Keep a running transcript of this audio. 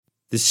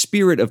The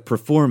spirit of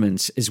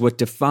performance is what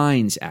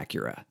defines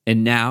Acura.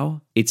 And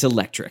now, it's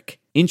electric.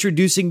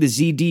 Introducing the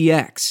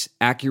ZDX,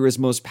 Acura's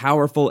most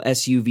powerful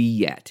SUV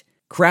yet.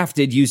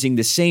 Crafted using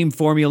the same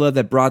formula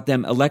that brought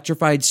them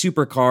electrified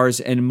supercars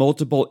and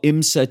multiple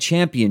IMSA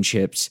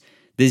championships,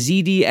 the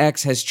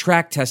ZDX has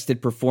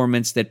track-tested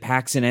performance that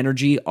packs an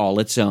energy all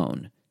its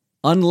own.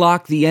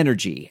 Unlock the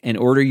energy and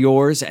order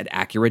yours at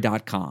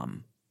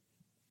Acura.com.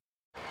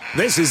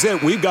 This is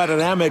it. We've got an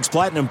Amex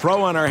Platinum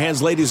Pro on our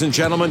hands, ladies and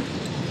gentlemen.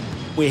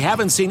 We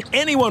haven't seen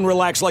anyone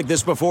relax like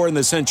this before in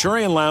the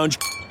Centurion Lounge.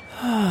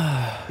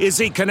 Is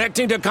he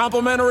connecting to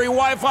complimentary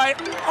Wi-Fi?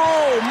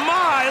 Oh,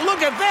 my! Look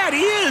at that!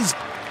 He is!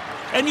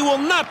 And you will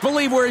not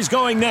believe where he's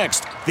going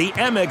next. The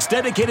Amex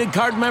dedicated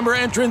card member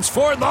entrance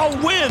for the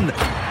win!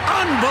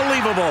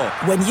 Unbelievable!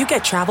 When you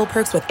get travel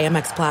perks with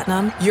Amex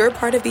Platinum, you're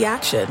part of the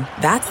action.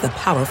 That's the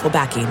powerful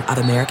backing of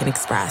American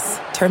Express.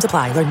 Terms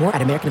apply. Learn more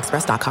at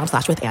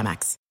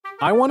americanexpress.com/withAmex.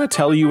 I want to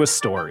tell you a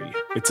story.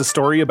 It's a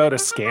story about a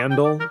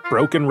scandal,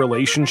 broken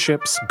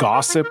relationships,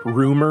 gossip,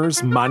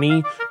 rumors,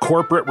 money,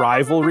 corporate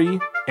rivalry,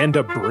 and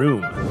a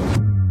broom.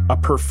 A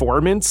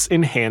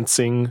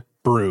performance-enhancing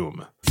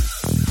broom.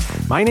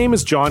 My name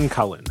is John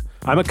Cullen.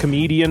 I'm a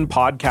comedian,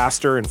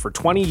 podcaster, and for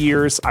 20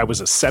 years, I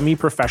was a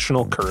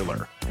semi-professional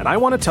curler. And I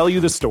want to tell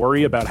you the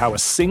story about how a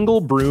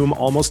single broom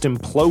almost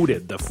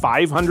imploded the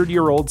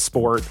 500-year-old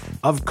sport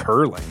of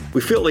curling.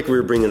 We felt like we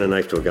were bringing a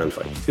knife to a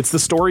gunfight. It's the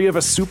story of a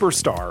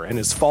superstar and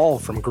his fall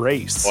from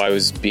grace. Well, I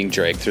was being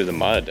dragged through the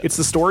mud. It's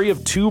the story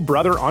of two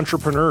brother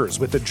entrepreneurs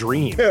with a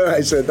dream.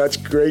 I said, that's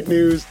great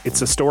news.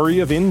 It's a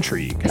story of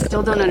intrigue. I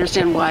still don't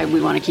understand why we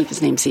want to keep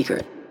his name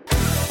secret.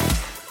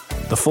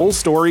 The full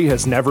story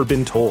has never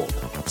been told,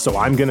 so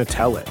I'm going to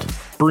tell it.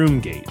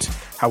 Broomgate,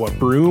 how a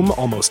broom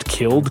almost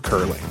killed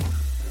curling.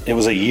 It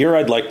was a year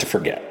I'd like to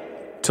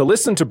forget. To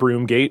listen to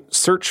Broomgate,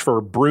 search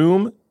for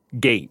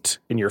Broomgate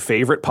in your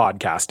favorite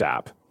podcast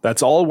app.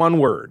 That's all one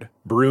word,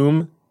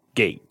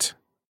 Broomgate.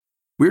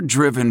 We're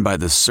driven by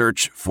the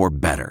search for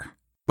better.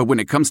 But when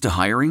it comes to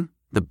hiring,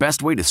 the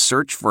best way to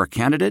search for a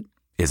candidate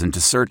isn't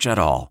to search at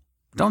all.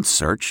 Don't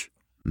search,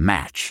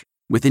 match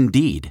with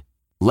Indeed.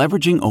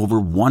 Leveraging over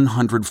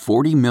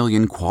 140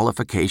 million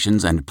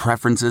qualifications and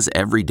preferences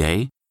every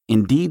day,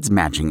 Indeed's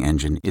matching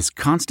engine is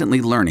constantly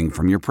learning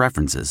from your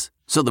preferences.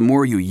 So the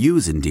more you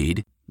use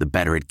Indeed, the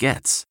better it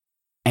gets.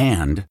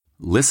 And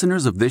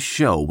listeners of this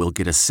show will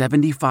get a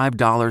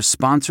 $75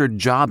 sponsored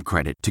job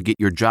credit to get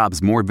your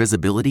jobs more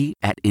visibility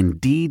at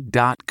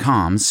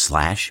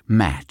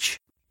Indeed.com/match.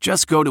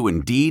 Just go to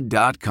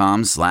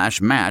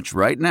Indeed.com/match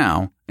right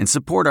now and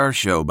support our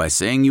show by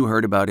saying you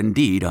heard about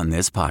Indeed on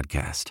this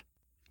podcast.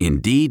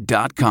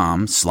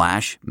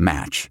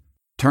 Indeed.com/match.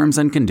 Terms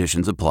and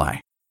conditions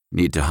apply.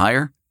 Need to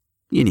hire?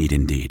 You need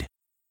Indeed.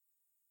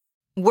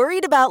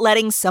 Worried about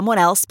letting someone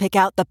else pick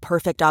out the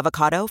perfect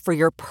avocado for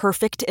your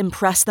perfect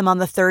impress them on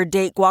the third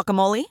date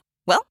guacamole?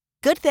 Well,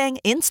 good thing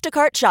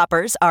Instacart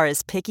shoppers are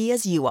as picky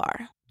as you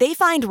are. They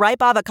find ripe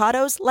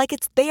avocados like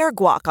it's their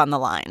guac on the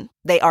line.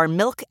 They are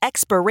milk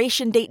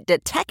expiration date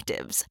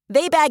detectives.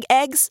 They bag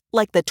eggs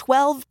like the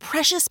 12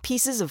 precious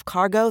pieces of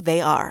cargo they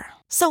are.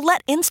 So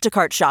let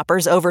Instacart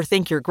shoppers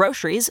overthink your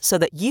groceries so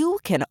that you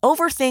can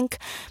overthink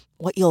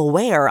what you'll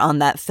wear on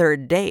that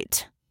third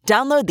date.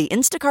 Download the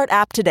Instacart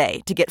app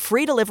today to get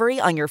free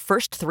delivery on your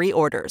first 3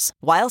 orders,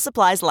 while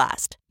supplies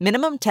last.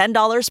 Minimum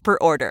 $10 per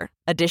order.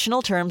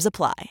 Additional terms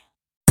apply.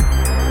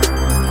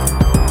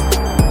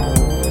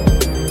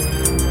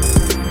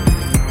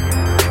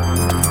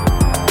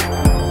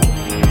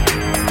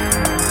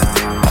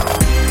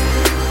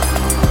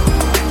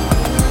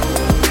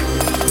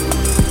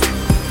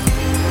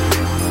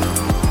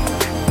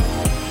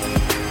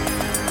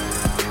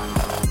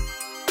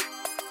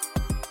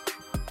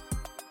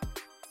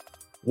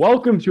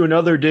 Welcome to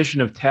another edition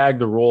of Tag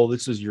the Roll.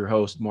 This is your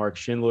host, Mark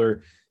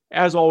Schindler.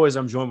 As always,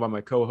 I'm joined by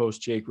my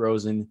co-host, Jake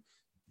Rosen.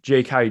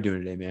 Jake, how you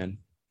doing today, man?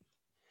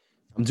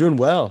 I'm doing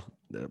well.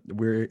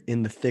 We're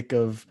in the thick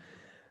of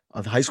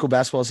the high school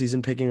basketball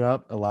season picking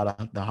up, a lot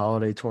of the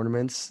holiday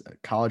tournaments,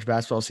 college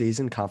basketball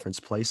season, conference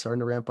play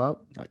starting to ramp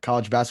up.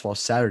 College basketball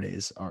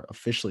Saturdays are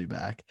officially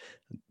back.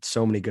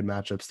 So many good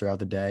matchups throughout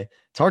the day.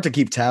 It's hard to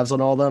keep tabs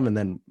on all of them and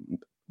then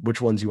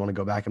which ones you want to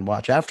go back and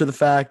watch after the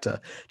fact,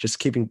 just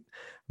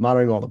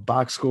monitoring all the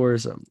box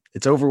scores.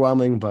 It's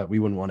overwhelming, but we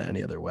wouldn't want it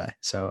any other way.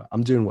 So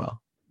I'm doing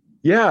well.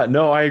 Yeah,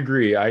 no, I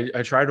agree. I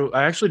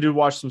actually did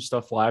watch some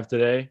stuff live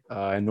today.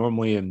 I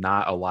normally am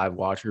not a live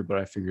watcher, but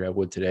I figured I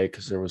would today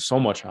because there was so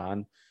much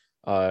on.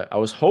 I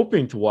was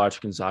hoping to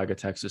watch Gonzaga,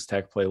 Texas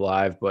Tech play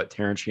live, but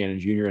Terrence Shannon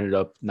Jr. ended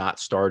up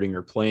not starting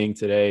or playing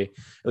today.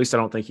 At least I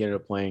don't think he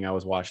ended up playing. I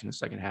was watching the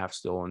second half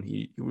still, and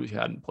he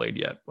hadn't played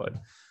yet, but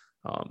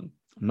I'm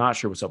not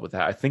sure what's up with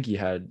that. I think he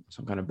had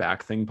some kind of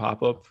back thing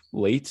pop up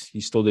late.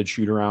 He still did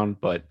shoot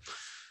around, but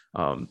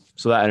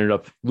so that ended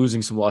up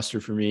losing some luster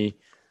for me.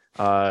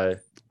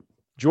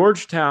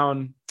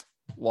 Georgetown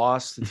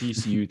lost to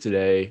TCU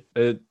today.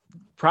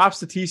 Props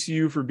to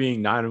TCU for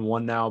being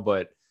 9-1 now,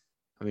 but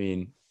I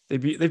mean,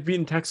 they've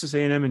beaten Texas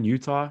A&M and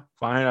Utah.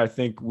 Fine. I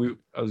think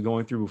I was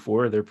going through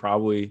before. They're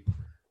probably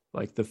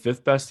like the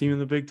 5th best team in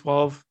the Big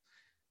 12.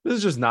 This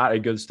is just not a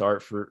good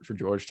start for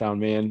Georgetown,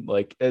 man.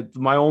 Like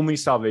my only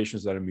salvation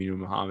is that Aminu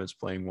Muhammad's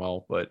playing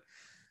well, but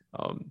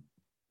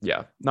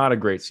yeah, not a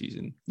great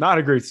season. Not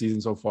a great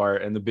season so far,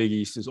 and the Big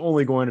East is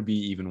only going to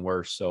be even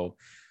worse. So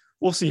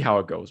we'll see how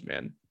it goes,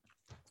 man.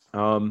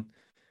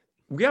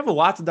 We have a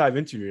lot to dive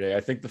into today.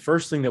 I think the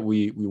first thing that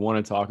we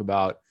want to talk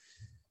about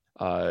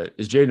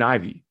is Jaden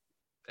Ivey.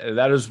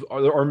 That is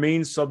our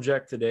main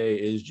subject today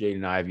is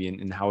Jaden Ivey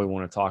and how we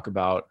want to talk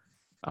about,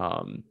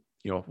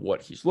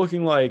 what he's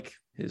looking like,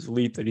 his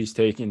leap that he's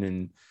taken,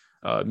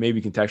 and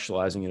maybe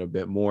contextualizing it a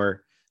bit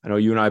more. I know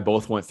you and I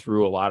both went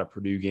through a lot of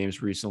Purdue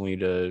games recently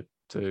to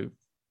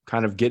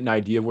kind of get an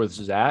idea of where this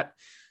is at.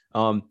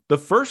 The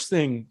first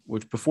thing,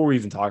 which before we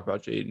even talk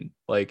about Jaden,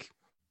 like,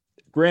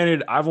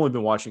 granted, I've only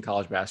been watching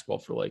college basketball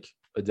for like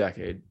a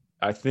decade.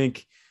 I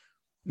think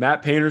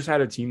Matt Painter's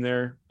had a team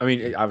there. I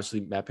mean, obviously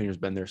Matt Painter's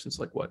been there since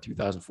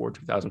 2004,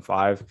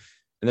 2005.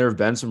 And there have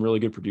been some really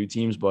good Purdue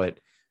teams, but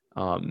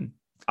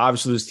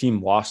obviously this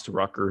team lost to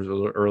Rutgers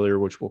earlier,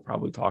 which we'll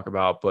probably talk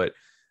about. But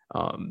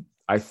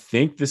I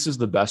think this is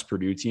the best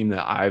Purdue team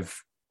that I've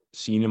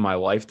seen in my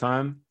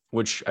lifetime,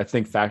 which I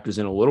think factors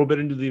in a little bit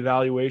into the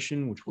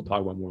evaluation, which we'll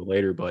talk about more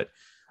later. But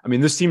I mean,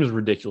 this team is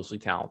ridiculously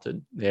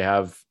talented. They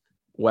have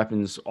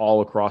weapons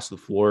all across the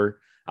floor.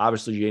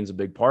 Obviously, Jaden's a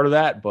big part of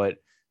that, but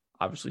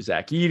obviously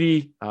Zach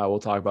Edey. We'll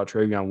talk about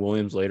Trevion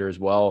Williams later as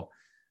well.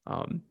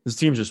 This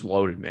team's just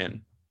loaded,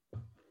 man.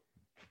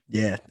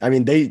 Yeah, I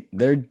mean,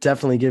 they're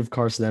definitely give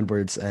Carson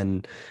Edwards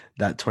and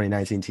that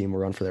 2019 team a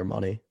run for their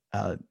money.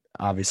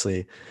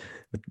 Obviously,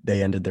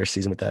 they ended their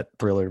season with that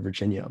thriller in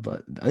Virginia,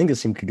 but I think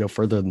this team could go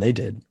further than they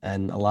did,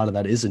 and a lot of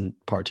that is in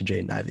part to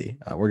Jaden Ivey.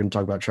 We're going to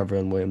talk about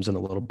Trevion Williams in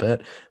a little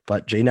bit,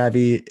 but Jaden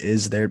Ivey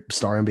is their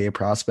star NBA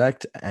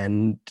prospect,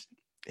 and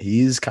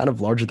he's kind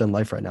of larger than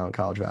life right now in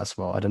college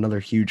basketball. At another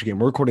huge game.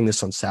 We're recording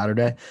this on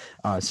Saturday,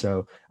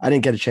 so I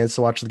didn't get a chance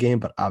to watch the game,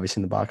 but obviously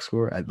in the box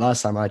score,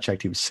 last time I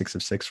checked, he was 6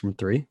 of 6 from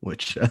 3,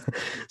 which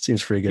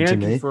seems pretty good to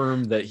me.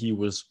 Confirm that he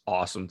was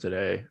awesome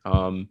today.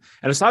 And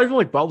it's not even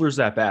like Butler's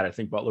that bad. I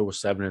think Butler was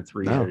 7 and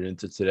 3 headed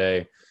into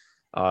today.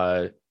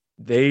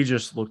 They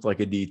just looked like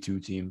a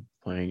D2 team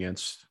playing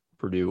against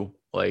Purdue.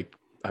 Like,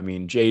 I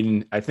mean,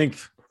 Jaden, I think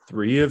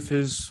 3 of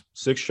his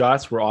 6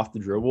 shots were off the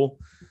dribble.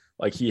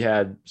 Like, he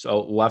had a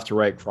left to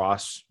right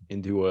cross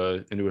into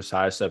a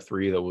side step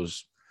 3 that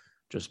was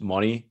just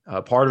money.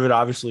 Part of it,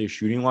 obviously, is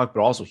shooting luck,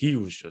 but also he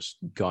was just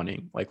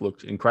gunning, like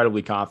looked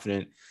incredibly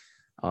confident.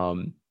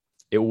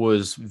 It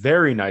was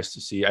very nice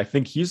to see. I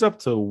think he's up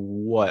to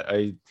what?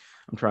 I'm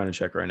trying to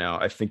check right now.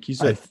 I think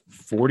he's at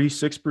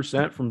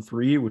 46% from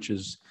 3, which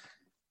is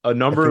a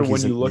number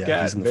when you look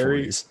at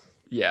very, 40s.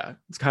 Yeah,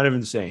 it's kind of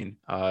insane.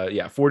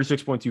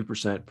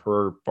 46.2%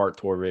 per Bart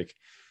Torvik.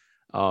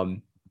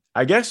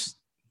 I guess,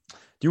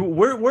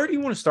 where do you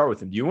want to start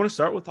with him? Do you want to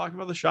start with talking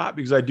about the shot?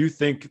 Because I do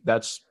think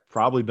that's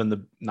probably been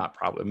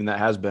that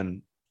has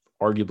been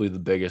arguably the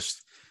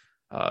biggest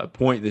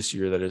point this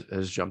year that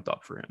has jumped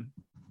up for him.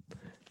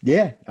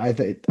 Yeah, I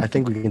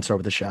think we can start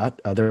with the shot.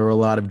 There were a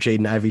lot of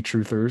Jaden Ivey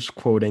truthers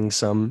quoting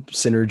some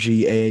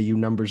Synergy AAU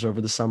numbers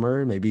over the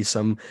summer, maybe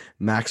some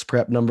max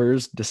prep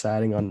numbers,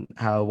 deciding on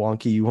how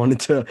wonky you wanted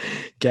to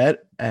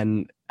get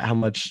and how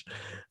much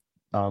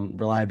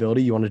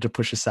reliability you wanted to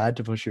push aside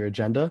to push your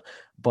agenda.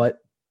 But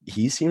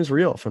he seems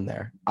real from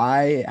there.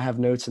 I have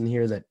notes in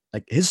here that,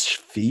 like, his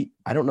feet,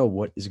 I don't know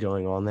what is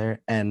going on there.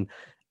 And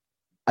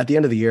at the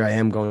end of the year, I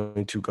am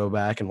going to go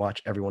back and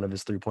watch every one of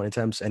his 3-point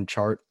attempts and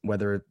chart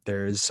whether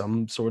there is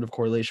some sort of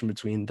correlation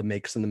between the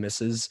makes and the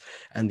misses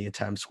and the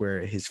attempts where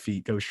his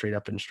feet go straight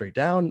up and straight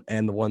down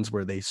and the ones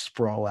where they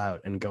sprawl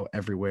out and go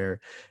everywhere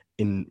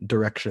in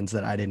directions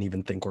that I didn't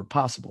even think were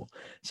possible.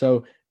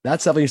 So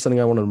that's definitely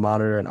something I want to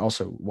monitor, and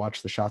also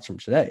watch the shots from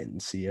today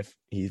and see if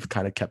he's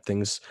kind of kept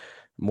things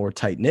more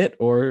tight knit,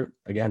 or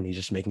again, he's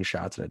just making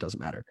shots and it doesn't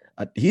matter.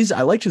 I've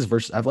liked his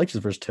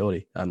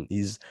versatility.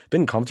 He's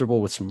been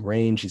comfortable with some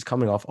range. He's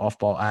coming off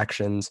ball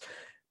actions.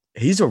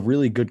 He's a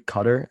really good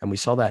cutter, and we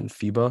saw that in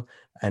FIBA,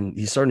 and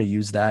he's starting to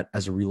use that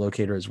as a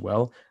relocator as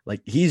well.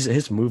 Like,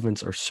 his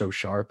movements are so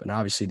sharp, and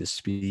obviously the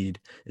speed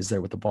is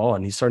there with the ball,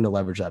 and he's starting to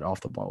leverage that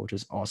off the ball, which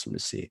is awesome to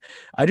see.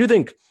 I do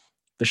think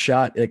the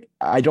shot,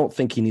 I don't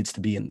think he needs to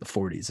be in the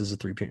 40s as a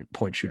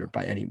 3-point shooter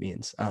by any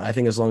means. I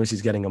think as long as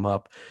he's getting them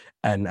up,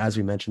 and as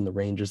we mentioned, the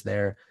range is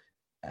there,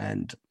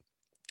 and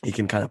he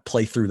can kind of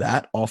play through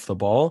that off the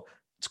ball,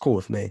 it's cool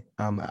with me.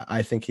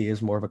 I think he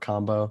is more of a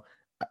combo.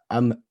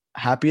 I'm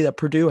happy that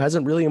Purdue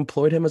hasn't really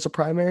employed him as a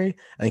primary.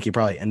 I think he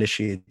probably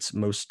initiates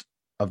most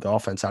of the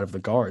offense out of the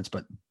guards,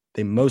 but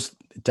they most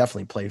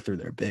definitely play through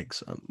their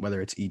bigs, whether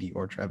it's Edey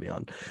or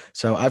Trevion.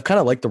 So I've kind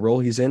of liked the role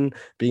he's in,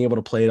 being able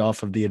to play it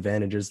off of the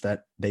advantages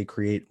that they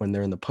create when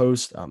they're in the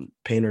post.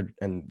 Painter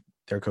and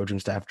their coaching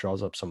staff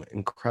draws up some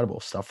incredible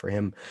stuff for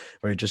him,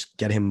 where you just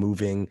get him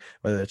moving,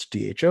 whether it's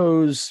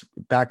DHOs,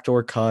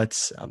 backdoor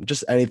cuts,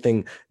 just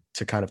anything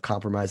to kind of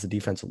compromise the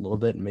defense a little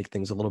bit and make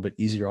things a little bit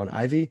easier on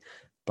Ivey.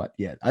 But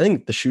yeah, I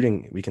think the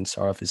shooting we can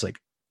start off is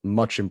like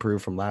much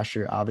improved from last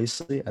year.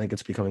 Obviously, I think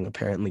it's becoming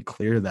apparently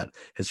clear that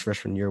his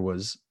freshman year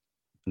was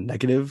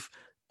negative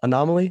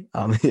anomaly.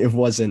 It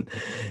wasn't,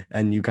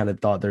 and you kind of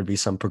thought there'd be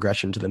some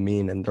progression to the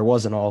mean, and there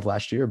wasn't all of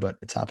last year, but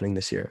it's happening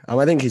this year.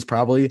 I think he's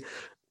probably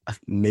a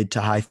mid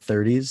to high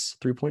 30s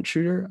 3-point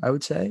shooter, I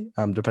would say,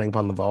 depending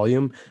upon the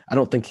volume. I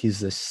don't think he's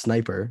the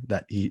sniper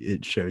that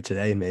it showed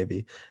today,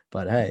 maybe,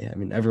 but hey, I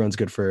mean, everyone's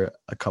good for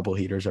a couple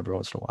heaters every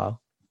once in a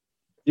while.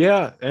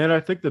 Yeah, and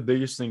I think the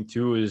biggest thing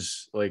too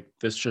is like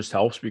this just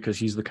helps because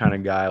he's the kind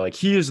of guy, like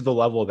he is the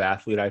level of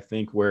athlete, I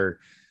think, where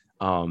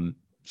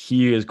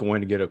he is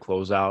going to get a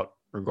closeout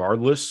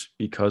regardless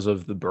because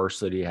of the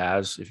burst that he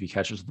has if he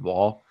catches the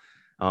ball.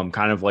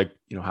 Kind of like,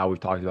 you know, how we've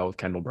talked about with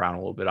Kendall Brown a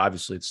little bit.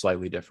 Obviously, it's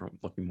slightly different,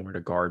 looking more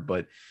to guard,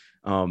 but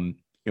you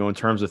know, in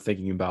terms of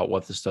thinking about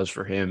what this does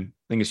for him,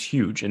 I think it's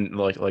huge. And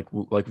like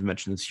we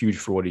mentioned, it's huge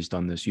for what he's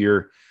done this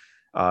year.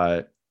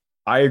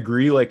 I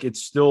agree. Like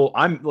it's still,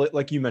 I'm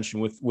like you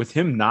mentioned with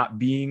him not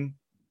being,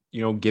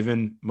 you know,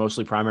 given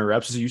mostly primary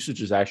reps, his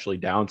usage is actually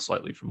down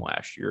slightly from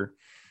last year.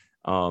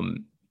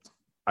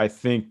 I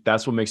think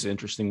that's what makes it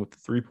interesting with the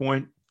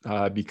 3-point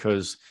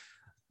because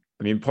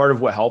I mean, part of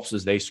what helps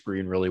is they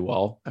screen really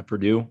well at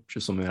Purdue, which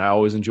is something that I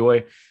always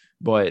enjoy.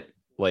 But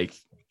like,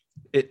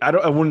 I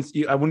wouldn't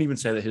even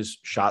say that his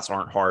shots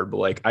aren't hard, but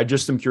like, I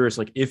just am curious,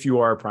 like if you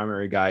are a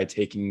primary guy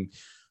taking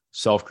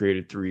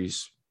self-created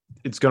threes,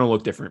 it's going to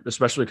look different,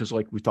 especially because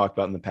like we talked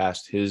about in the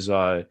past, his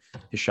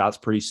shot's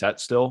pretty set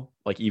still.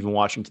 Like even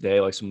watching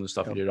today, like some of the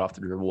stuff he did off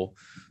the dribble,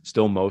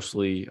 still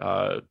mostly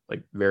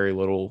like very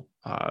little.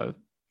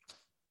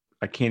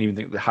 I can't even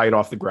think the height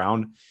off the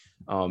ground.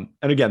 And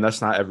again,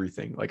 that's not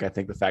everything. Like I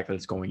think the fact that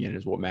it's going in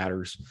is what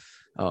matters.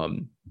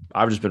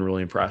 I've just been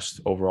really impressed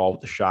overall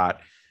with the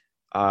shot.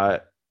 I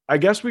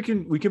guess we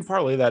can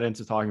parlay that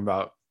into talking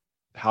about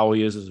how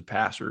he is as a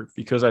passer,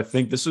 because I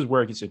think this is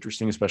where it gets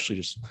interesting, especially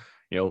just,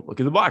 you know, look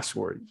at the box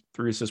score,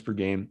 3 assists per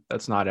game.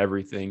 That's not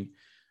everything.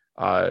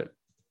 I'm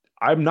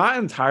not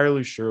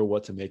entirely sure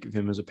what to make of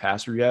him as a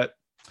passer yet.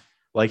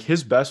 Like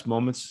his best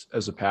moments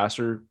as a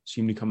passer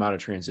seem to come out of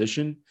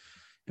transition,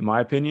 in my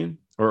opinion,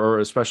 or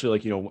especially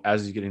like, you know,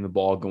 as he's getting the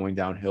ball going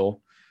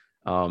downhill,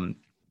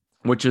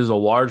 which is a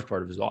large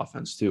part of his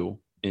offense too.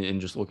 In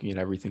just looking at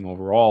everything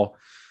overall,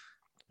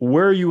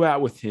 where are you at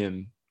with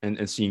him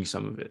and seeing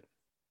some of it?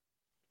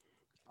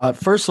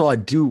 First of all, I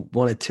do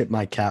want to tip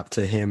my cap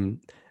to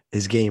him,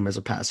 his game as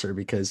a passer,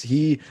 because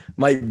he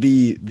might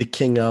be the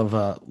king of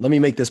let me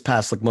make this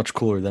pass look much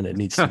cooler than it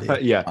needs to be.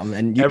 Yeah,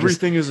 and you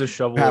everything is a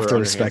shovel. Have to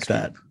respect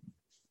that.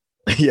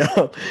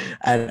 Yeah,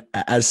 and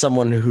as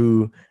someone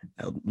who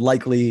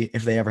likely,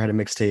 if they ever had a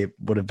mixtape,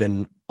 would have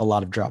been a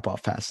lot of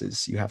drop-off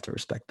passes, you have to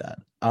respect that.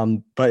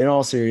 But in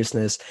all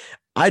seriousness,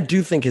 I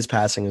do think his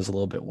passing is a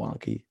little bit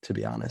wonky, to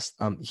be honest.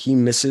 He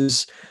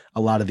misses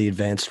a lot of the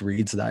advanced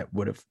reads that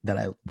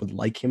I would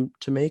like him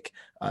to make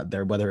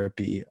there, whether it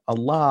be a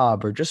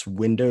lob or just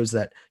windows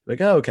that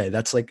like, oh, okay,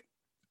 that's like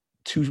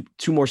two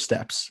more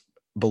steps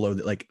below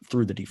like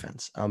through the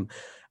defense.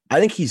 I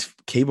think he's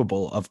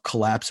capable of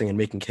collapsing and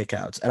making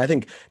kickouts. And I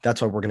think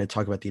that's why we're going to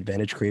talk about the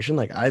advantage creation.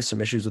 Like I have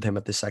some issues with him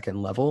at the second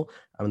level,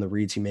 the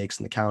reads he makes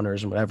and the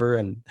counters and whatever,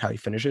 and how he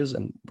finishes.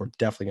 And we're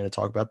definitely going to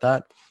talk about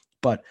that.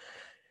 But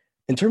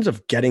in terms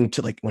of getting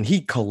to like when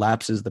he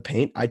collapses the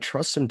paint, I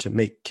trust him to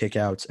make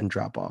kickouts and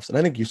drop offs. And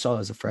I think you saw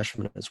as a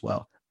freshman as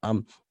well.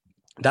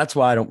 That's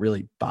why I don't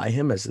really buy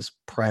him as this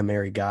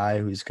primary guy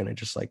who's going to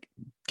just like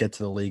get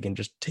to the league and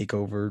just take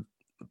over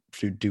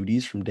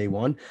duties from day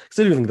one. Because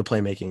I do think the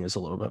playmaking is a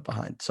little bit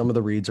behind. Some of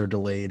the reads are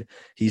delayed.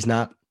 He's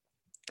not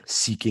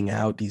seeking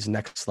out these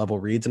next level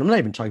reads. And I'm not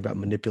even talking about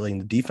manipulating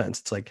the defense.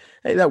 It's like,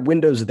 hey, that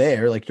window's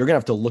there. Like you're going to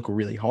have to look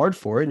really hard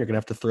for it. And you're going to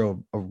have to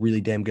throw a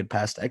really damn good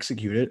pass to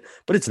execute it,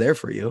 but it's there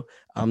for you.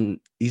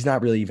 He's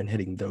not really even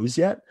hitting those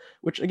yet,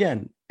 which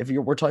again,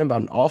 we're talking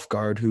about an off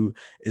guard who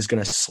is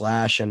going to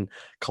slash and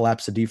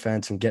collapse the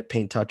defense and get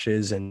paint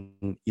touches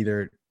and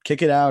either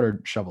kick it out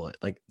or shovel it.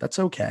 Like that's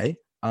okay.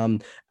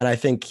 And I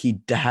think he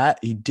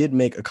did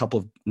make a couple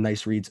of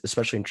nice reads,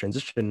 especially in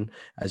transition,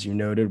 as you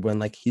noted, when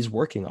like he's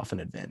working off an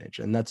advantage,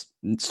 and that's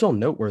still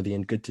noteworthy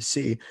and good to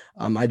see.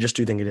 I just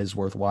do think it is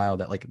worthwhile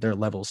that like there are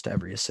levels to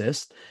every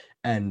assist,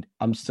 and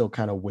I'm still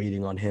kind of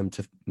waiting on him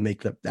to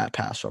make that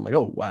pass. So I'm like,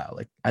 oh wow,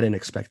 like I didn't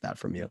expect that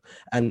from you,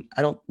 and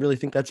I don't really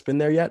think that's been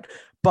there yet.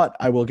 But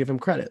I will give him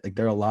credit. Like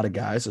there are a lot of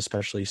guys,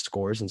 especially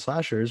scorers and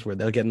slashers, where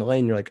they'll get in the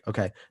lane. You're like,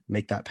 okay,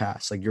 make that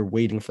pass. Like you're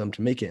waiting for them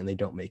to make it, and they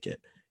don't make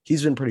it.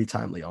 He's been pretty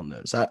timely on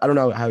those. I don't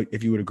know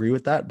if you would agree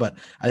with that, but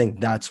I think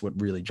that's what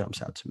really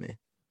jumps out to me.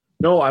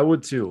 No, I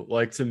would too.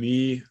 Like to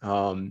me,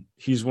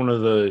 he's one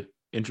of the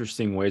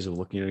interesting ways of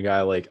looking at a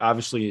guy. Like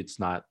obviously it's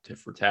not tit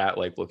for tat,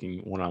 like looking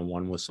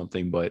one-on-one with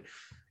something, but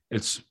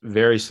it's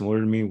very similar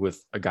to me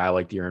with a guy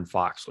like De'Aaron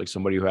Fox, like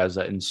somebody who has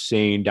that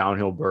insane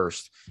downhill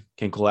burst,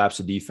 can collapse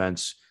the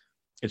defense.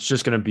 it's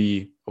just going to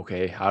be,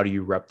 okay, how do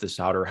you rep this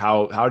out, or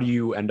how do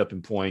you end up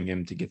employing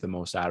him to get the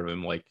most out of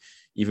him? Like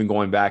even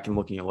going back and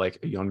looking at like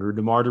a younger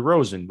DeMar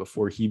DeRozan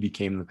before he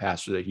became the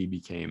passer that he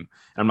became. And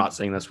I'm not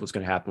saying that's what's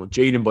going to happen with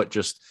Jaden, but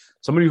just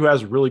somebody who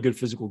has really good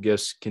physical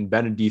gifts, can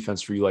bend a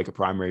defense for you like a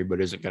primary,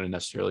 but isn't going to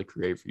necessarily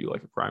create for you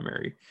like a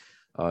primary.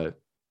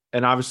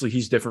 And obviously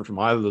he's different from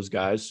either of those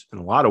guys in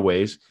a lot of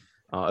ways,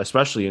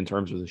 especially in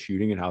terms of the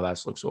shooting and how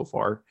that's looked so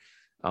far.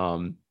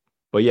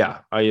 But yeah,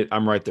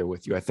 I'm right there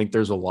with you. I think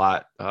there's a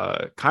lot,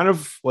 kind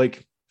of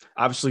like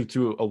obviously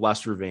to a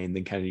lesser vein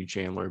than Kennedy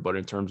Chandler, but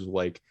in terms of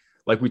like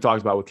we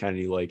talked about with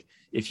Kennedy, like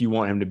if you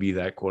want him to be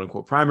that quote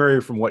unquote primary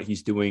from what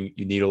he's doing,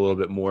 you need a little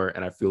bit more.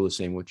 And I feel the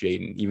same with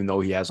Jaden, even though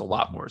he has a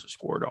lot more as a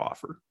scorer to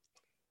offer.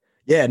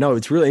 Yeah, no,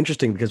 it's really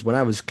interesting because when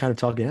I was kind of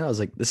talking, I was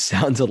like, this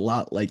sounds a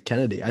lot like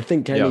Kennedy. I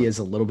think Kennedy is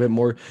a little bit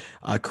more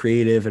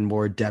creative and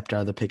more adept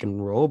out of the pick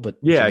and roll, but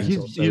yeah,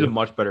 he's a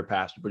much better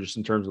passer, but just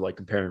in terms of like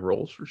comparing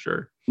roles for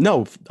sure.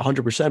 No,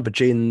 100%. But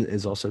Jaden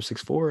is also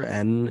 6'4"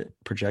 and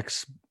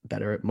projects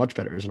much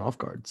better as an off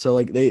guard. So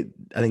like I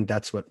think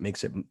that's what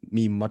makes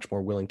me much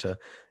more willing to,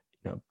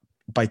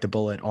 bite the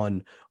bullet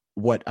on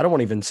what I don't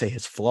want to even say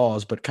his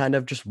flaws, but kind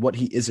of just what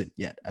he isn't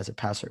yet as a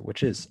passer,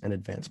 which is an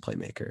advanced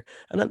playmaker.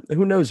 And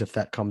who knows if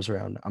that comes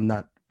around? I'm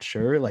not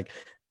sure. Like,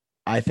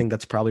 I think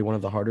that's probably one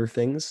of the harder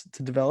things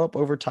to develop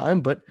over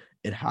time, but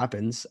it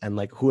happens. And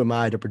like, who am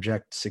I to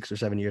project 6 or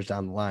 7 years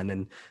down the line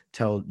and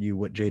tell you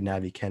what Jaden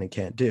Ivey can and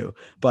can't do?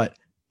 But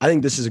I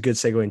think this is a good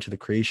segue into the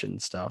creation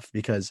stuff,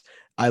 because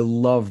I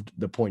loved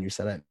the point you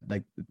said.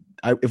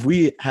 If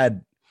we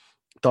had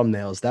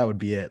thumbnails, that would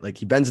be it. Like,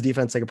 he bends the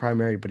defense like a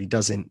primary, but he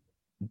doesn't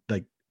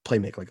like play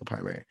make like a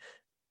primary.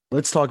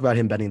 Let's talk about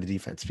him bending the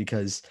defense,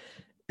 because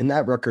in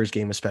that Rutgers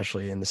game,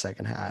 especially in the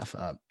second half,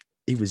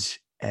 he was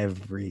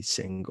every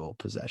single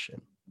possession.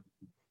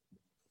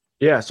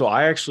 Yeah, so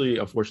I actually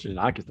unfortunately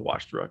did not get to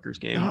watch the Rutgers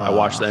game. I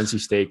watched the NC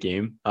State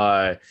game.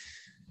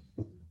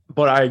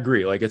 But I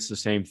agree, like it's the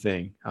same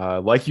thing.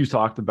 Like you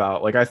talked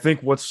about, like I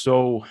think what's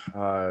so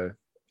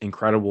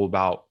incredible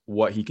about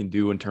what he can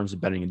do in terms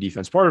of bending a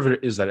defense, part of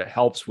it is that it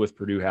helps with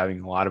Purdue having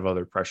a lot of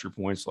other pressure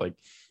points, like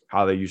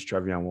how they use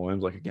Trevion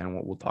Williams, like again,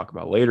 what we'll talk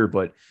about later,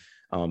 but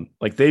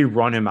like they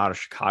run him out of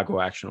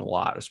Chicago action a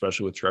lot,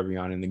 especially with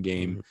Trevion in the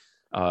game.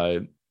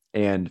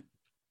 And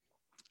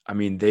I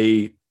mean,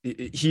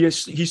 he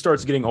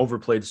starts getting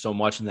overplayed so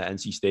much in the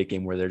NC State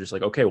game where they're just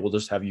like, okay, we'll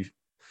just have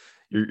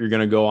you're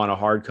going to go on a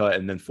hard cut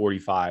and then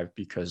 45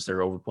 because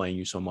they're overplaying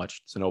you so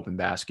much. It's an open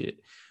basket.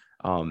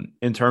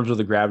 In terms of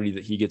the gravity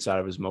that he gets out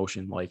of his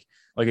motion, like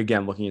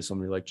again, looking at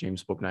somebody like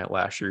James Bouknight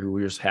last year,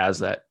 who just has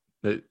that.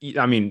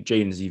 I mean,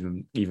 Jaden's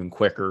even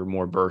quicker,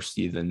 more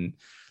bursty than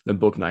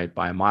Bouknight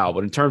by a mile.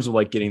 But in terms of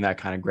like getting that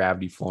kind of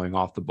gravity flowing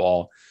off the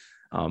ball,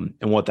 and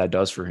what that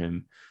does for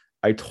him,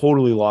 I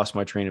totally lost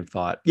my train of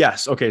thought.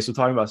 Yes, okay. So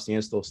talking about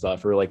standstill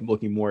stuff, or like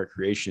looking more at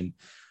creation,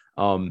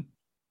 I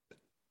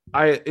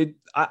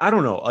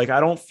don't know. Like I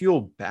don't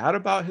feel bad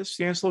about his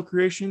standstill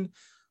creation,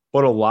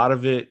 but a lot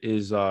of it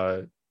is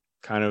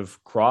kind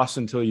of cross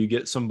until you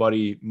get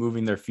somebody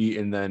moving their feet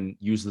and then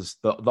use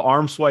the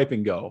arm swipe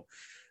and go.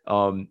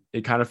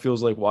 It kind of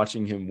feels like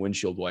watching him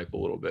windshield wipe a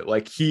little bit.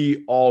 Like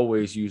he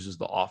always uses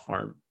the off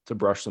arm to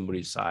brush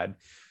somebody's side.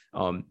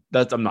 I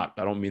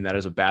don't mean that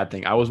as a bad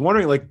thing. I was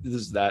wondering, like,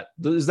 is that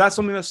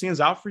something that stands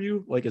out for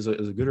you? Like, is a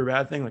good or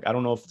bad thing? Like, I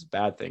don't know if it's a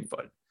bad thing,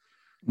 but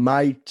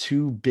my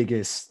two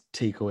biggest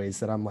takeaways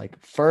that I'm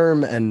like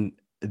firm and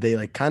they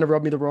like kind of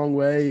rub me the wrong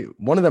way.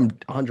 One of them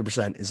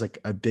 100% is like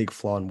a big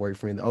flaw and worry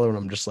for me. The other one,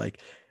 I'm just like,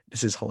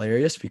 this is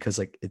hilarious because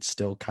like it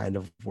still kind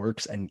of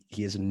works and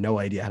he has no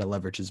idea how to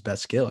leverage his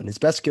best skill. And his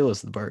best skill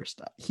is the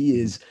burst.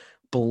 He is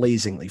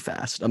blazingly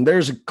fast.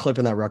 There's a clip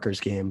in that Rutgers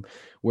game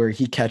where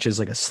he catches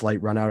like a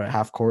slight run out at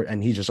half court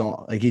and he's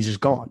just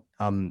gone.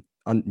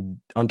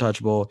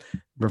 Untouchable,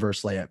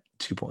 reverse layup,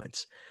 2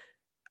 points.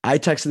 I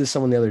texted this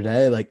someone the other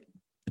day, like,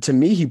 to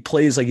me, he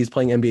plays like he's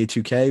playing NBA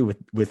 2K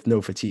with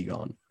no fatigue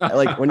on.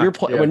 Like when you're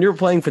when you're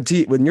playing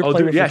fatigue,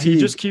 fatigue, he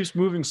just keeps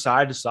moving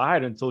side to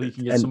side until he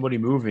can get somebody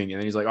moving, and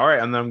then he's like, all right,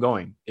 and then I'm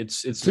going.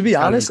 It's to be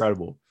honest,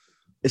 incredible.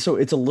 So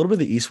it's a little bit of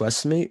the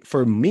east-west to me.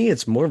 For me,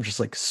 it's more of just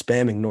like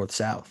spamming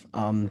north-south.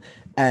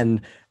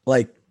 And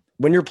like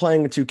when you're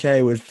playing a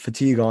 2K with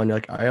fatigue on, you're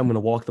like, all right, I'm going to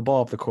walk the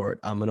ball up the court.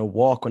 I'm going to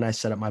walk when I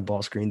set up my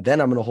ball screen.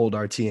 Then I'm going to hold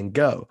RT and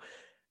go.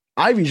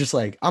 Ivey's just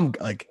like, I'm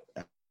like,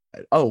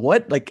 oh,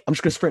 what? Like, I'm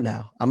just going to sprint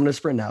now. I'm going to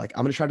sprint now. Like,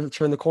 I'm going to try to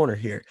turn the corner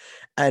here.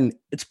 And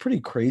it's pretty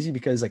crazy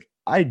because like,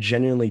 I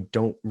genuinely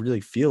don't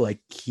really feel like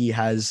he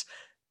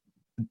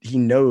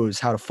knows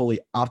how to fully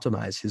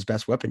optimize his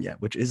best weapon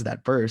yet, which is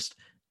that burst.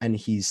 And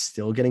he's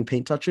still getting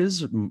paint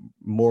touches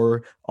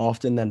more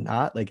often than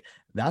not. Like,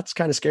 that's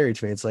kind of scary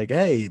to me. It's like,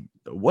 hey,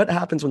 what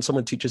happens when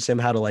someone teaches him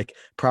how to like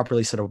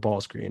properly set up a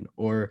ball screen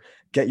or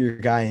get your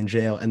guy in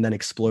jail and then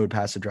explode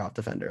past a drop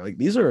defender? Like,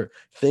 these are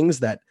things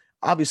that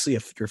obviously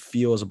if your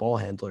feel as a ball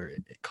handler,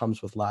 it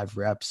comes with live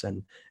reps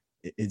and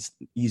it's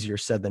easier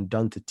said than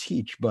done to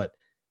teach, but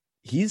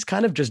he's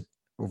kind of just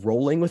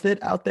rolling with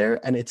it out there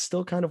and it's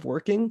still kind of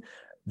working.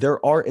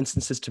 there are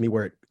instances to me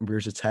where it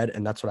rears its head,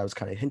 and that's what I was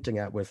kind of hinting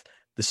at with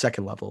the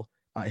second level.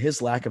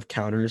 His lack of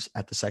counters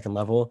at the second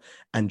level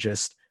and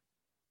just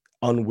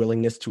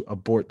unwillingness to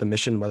abort the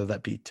mission, whether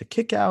that be to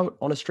kick out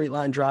on a straight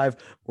line drive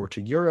or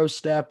to Euro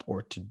step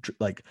or to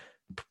like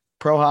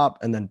pro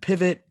hop and then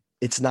pivot.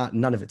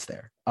 None of it's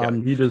there.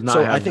 He does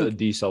not have a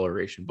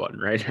deceleration button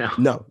right now.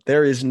 No,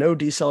 there is no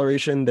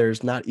deceleration.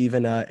 There's not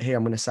even hey,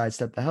 I'm going to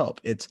sidestep the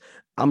help.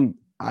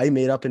 I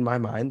made up in my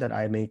mind that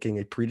I'm making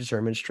a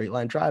predetermined straight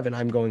line drive, and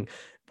I'm going,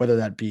 whether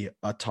that be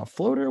a tough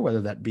floater,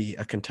 whether that be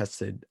a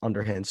contested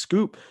underhand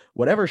scoop,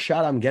 whatever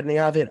shot I'm getting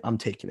out of it, I'm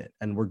taking it,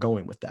 and we're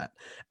going with that.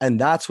 And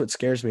that's what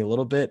scares me a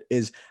little bit.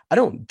 Is I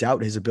don't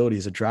doubt his ability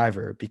as a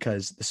driver,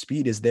 because the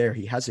speed is there.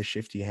 He has a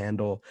shifty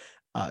handle.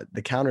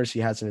 The counters he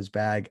has in his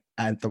bag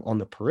on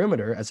the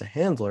perimeter as a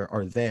handler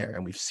are there,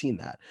 and we've seen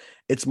that.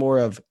 It's more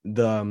of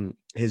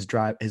his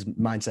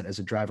mindset as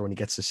a driver when he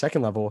gets to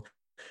second level.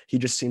 He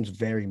just seems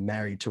very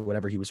married to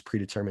whatever he was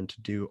predetermined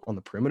to do on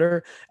the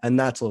perimeter, and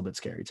that's a little bit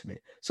scary to me.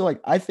 So like,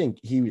 I think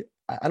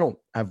I don't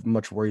have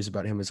much worries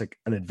about him as like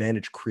an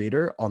advantage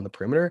creator on the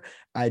perimeter.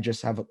 I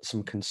just have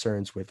some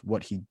concerns with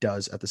what he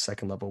does at the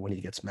second level when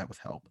he gets met with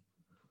help.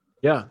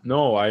 Yeah,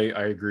 no, I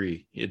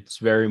agree. It's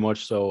very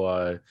much so.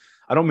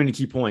 I don't mean to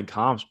keep pulling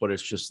comps, but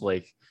it's just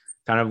like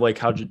kind of like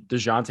how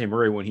DeJounte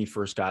Murray, when he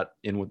first got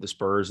in with the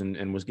Spurs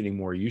and was getting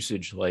more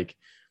usage, like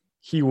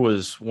he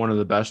was one of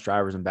the best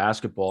drivers in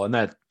basketball. And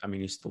that, I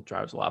mean, he still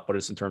drives a lot, but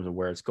it's in terms of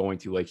where it's going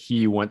to. Like,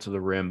 he went to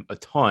the rim a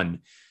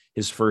ton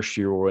his first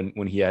year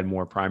when he had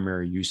more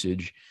primary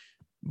usage,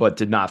 but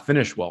did not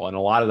finish well. And a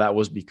lot of that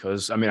was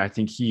because, I mean, I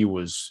think he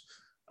was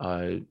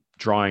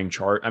drawing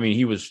charge. I mean,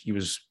 he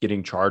was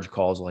getting charge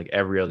calls like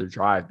every other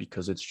drive,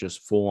 because it's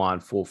just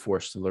full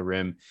force to the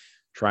rim,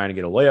 trying to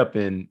get a layup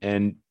in.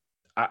 And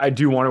I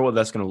do wonder what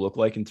that's going to look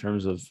like in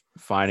terms of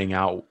finding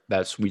out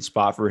that sweet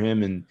spot for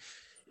him and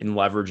in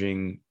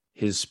leveraging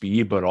his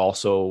speed, but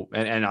also,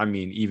 and I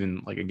mean,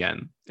 even like,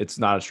 again, it's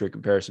not a straight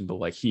comparison, but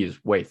like, he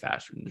is way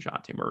faster than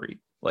DeJounte Murray,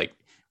 like,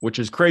 which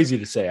is crazy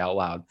to say out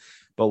loud,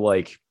 but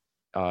like,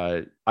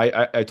 I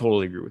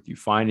totally agree with you.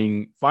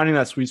 Finding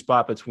that sweet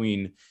spot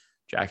between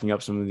jacking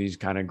up some of these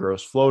kind of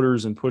gross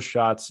floaters and push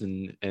shots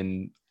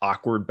and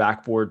awkward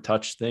backboard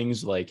touch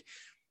things. Like,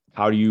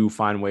 how do you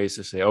find ways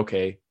to say,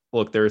 okay,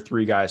 look, there are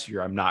three guys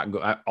here. I'm not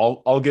going,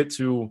 I'll get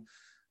to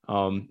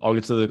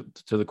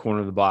the corner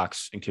of the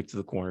box and kick to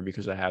the corner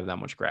because I have that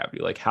much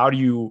gravity. Like, how do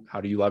you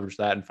leverage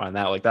that and find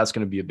that? Like, that's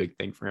going to be a big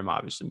thing for him,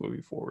 obviously,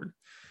 moving forward.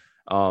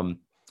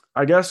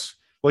 I guess,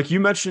 like you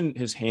mentioned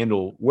his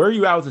handle, where are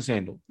you at with his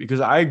handle?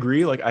 Because I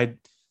agree. Like, I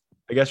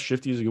guess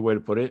shifty is a good way to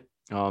put it.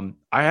 I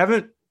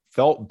haven't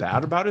felt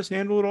bad about his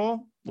handle at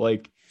all.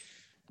 Like,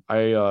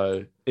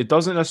 it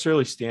doesn't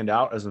necessarily stand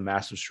out as a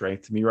massive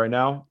strength to me right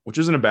now, which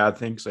isn't a bad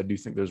thing, because I do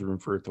think there's room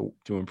for it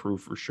to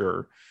improve for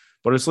sure.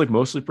 But it's like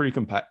mostly pretty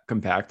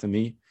compact to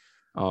me.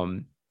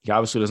 He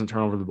obviously doesn't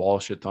turn over the ball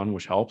a shit ton,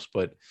 which helps.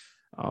 But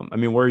I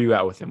mean, where are you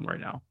at with him right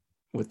now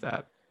with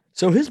that?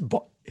 So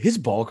his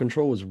ball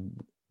control was,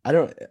 I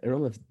don't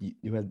know if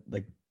you had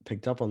like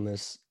picked up on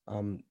this.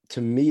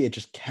 To me, it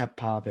just kept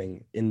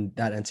popping in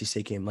that NC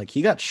State game. Like,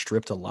 he got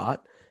stripped a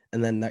lot,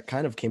 and then that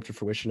kind of came to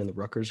fruition in the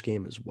Rutgers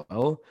game as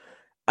well.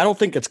 I don't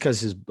think it's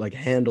because his like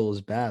handle is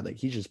bad. Like,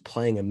 he's just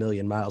playing a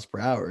million miles per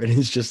hour, and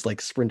he's just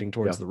like sprinting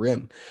towards the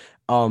rim.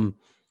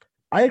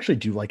 I actually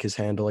do like his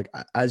handle. Like,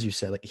 as you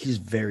said, like, he's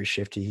very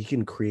shifty. He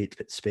can create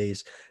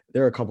space.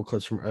 There are a couple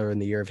clips from earlier in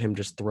the year of him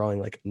just throwing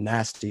like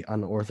nasty,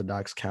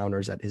 unorthodox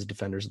counters at his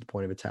defenders at the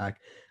point of attack.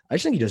 I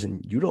just think he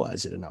doesn't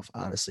utilize it enough,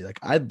 honestly. Like,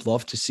 I'd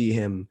love to see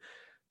him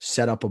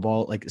set up a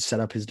ball, like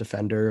set up his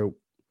defender.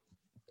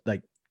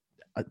 Like,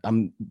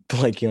 I'm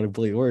blanking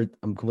on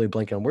I'm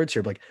completely blanking on words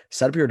here. But like,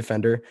 set up your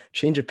defender,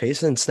 change of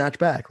pace, and then snatch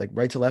back, like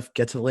right to left,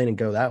 get to the lane, and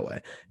go that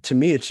way. To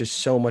me, it's just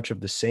so much of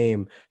the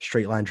same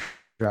straight line drive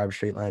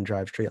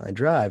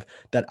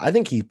that I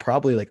think he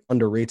probably like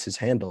underrates his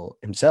handle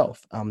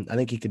himself. I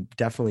think he could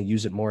definitely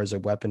use it more as a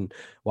weapon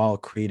while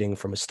creating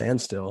from a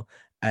standstill.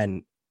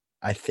 And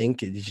I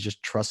think he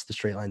just trusts the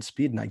straight line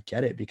speed, and I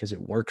get it because it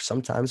works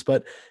sometimes,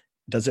 but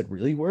does it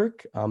really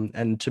work?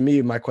 And to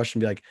me, my question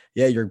would be like,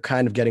 yeah, you're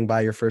kind of getting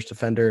by your first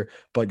defender,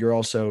 but you're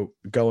also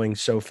going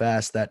so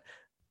fast that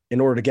in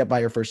order to get by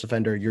your first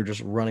defender, you're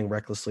just running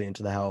recklessly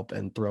into the help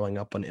and throwing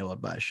up an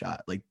ill-advised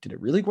shot. Like, did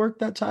it really work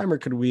that time, or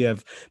could we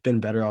have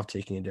been better off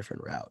taking a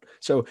different route?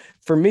 So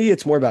for me,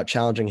 it's more about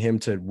challenging him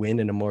to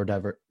win in a more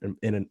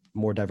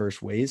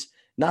diverse ways.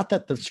 Not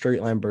that the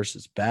straight line burst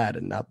is bad,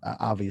 and not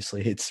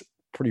obviously it's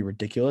pretty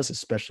ridiculous,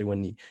 especially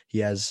when he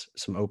has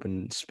some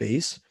open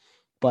space.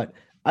 But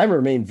I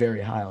remain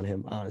very high on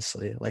him,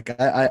 honestly. Like,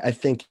 I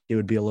think it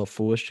would be a little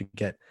foolish to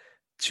get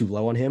too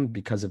low on him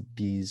because of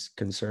these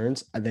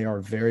concerns. They are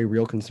very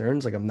real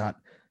concerns. Like, I'm not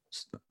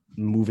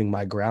moving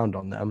my ground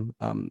on them.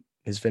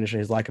 His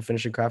lack of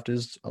finishing craft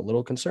is a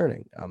little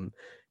concerning.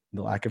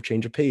 The lack of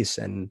change of pace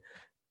and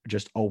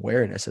just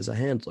awareness as a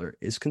handler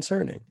is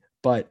concerning,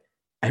 but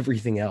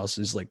everything else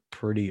is like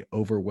pretty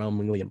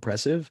overwhelmingly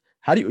impressive.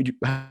 How do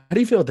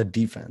you feel with the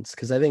defense?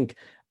 Because I think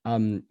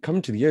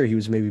coming to the year, he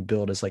was maybe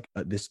billed as like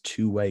this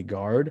two-way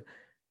guard.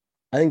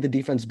 I think the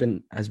defense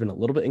has been a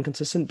little bit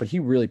inconsistent, but he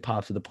really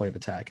popped to the point of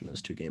attack in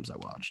those 2 games I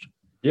watched.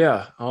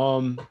 Yeah.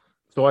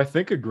 So I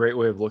think a great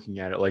way of looking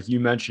at it, like you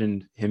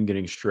mentioned him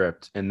getting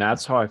stripped, and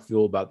that's how I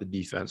feel about the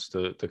defense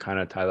to kind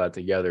of tie that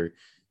together.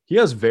 He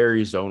has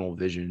very zonal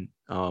vision.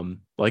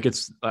 Like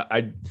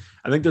I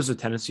think there's a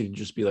tendency to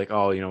just be like,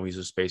 oh, he's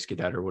a space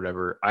cadet or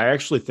whatever. I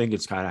actually think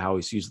it's kind of how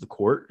he sees the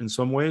court in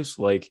some ways.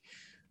 Like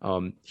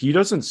he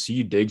doesn't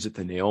see digs at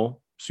the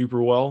nail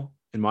super well,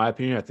 in my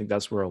opinion. I think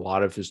that's where a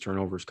lot of his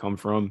turnovers come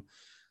from.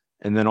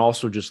 And then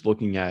also just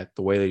looking at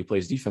the way that he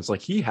plays defense,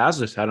 like he has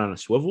his head on a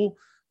swivel,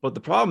 but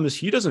the problem is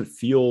he doesn't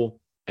feel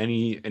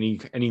any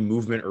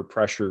movement or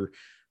pressure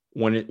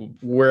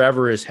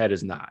wherever his head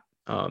is not.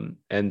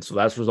 And so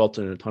that's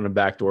resulted in a ton of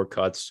backdoor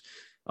cuts.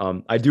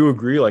 I do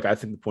agree. Like, I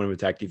think the point of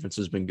attack defense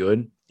has been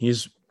good.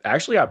 He's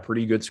actually got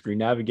pretty good screen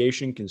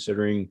navigation,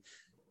 considering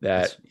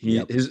that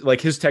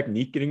his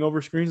technique getting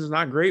over screens is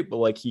not great, but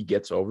like he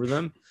gets over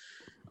them.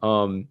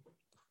 I'll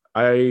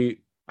be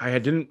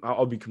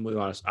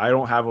completely honest. I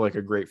don't have like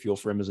a great feel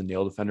for him as a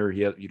nail defender.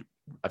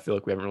 I feel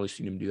like we haven't really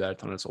seen him do that a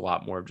ton. It's a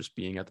lot more of just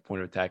being at the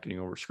point of attack, getting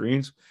over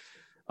screens.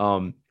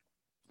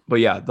 But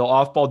yeah, the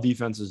off-ball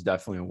defense is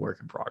definitely a work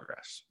in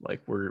progress.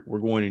 Like we're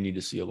going to need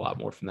to see a lot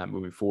more from that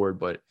moving forward.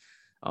 But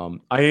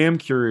I am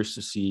curious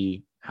to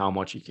see how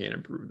much he can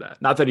improve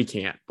that. Not that he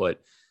can't,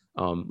 but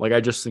like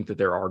I just think that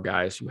there are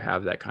guys who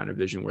have that kind of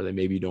vision where they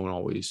maybe don't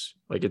always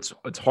like. It's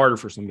harder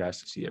for some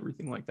guys to see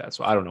everything like that.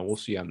 So I don't know. We'll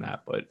see on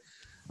that. But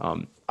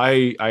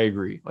I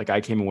agree. Like I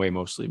came away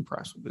mostly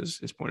impressed with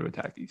his point of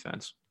attack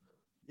defense.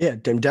 Yeah,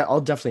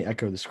 I'll definitely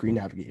echo the screen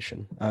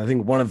navigation. I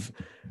think one of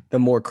the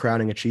more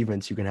crowning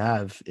achievements you can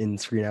have in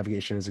screen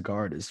navigation as a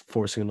guard is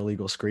forcing an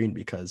illegal screen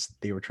because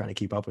they were trying to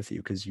keep up with you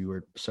because you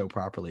were so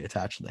properly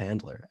attached to the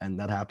handler. And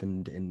that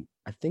happened in,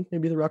 I think,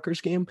 maybe the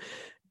Rutgers game.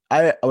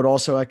 I would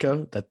also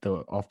echo that the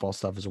off-ball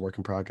stuff is a work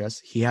in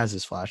progress. He has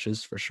his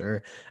flashes for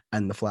sure,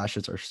 and the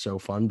flashes are so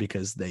fun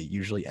because they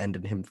usually end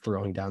in him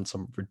throwing down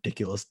some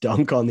ridiculous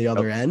dunk on the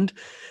other end.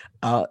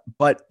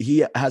 But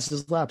he has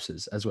his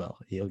lapses as well.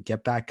 He'll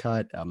get back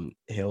cut.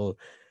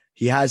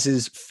 He has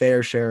his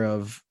fair share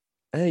of.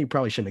 You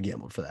probably shouldn't have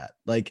gambled for that.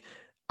 Like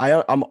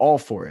I'm all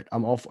for it.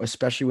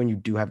 Especially when you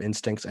do have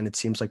instincts, and it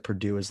seems like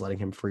Purdue is letting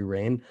him free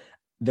reign.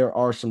 There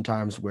are some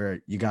times where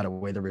you got to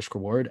weigh the risk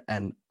reward,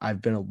 and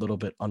I've been a little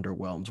bit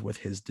underwhelmed with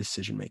his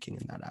decision making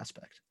in that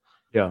aspect.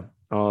 Yeah.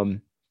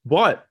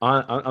 But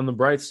on the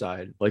bright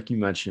side, like you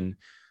mentioned,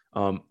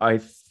 I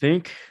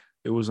think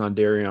it was on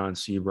Darion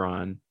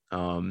Sebron.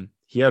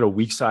 He had a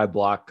weak side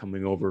block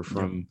coming over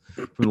from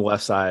the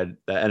left side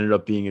that ended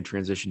up being a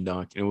transition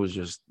dunk, and it was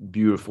just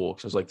beautiful.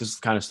 Because I was like, this is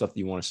the kind of stuff that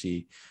you want to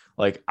see.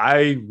 Like,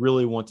 I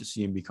really want to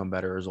see him become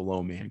better as a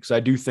low man, because I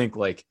do think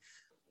like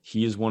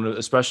he is one of,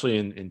 especially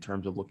in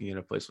terms of looking at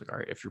a place like, all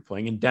right, if you're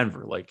playing in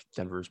Denver, like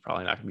Denver is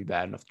probably not going to be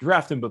bad enough to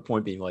draft him. But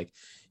point being, like,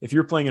 if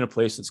you're playing in a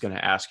place that's going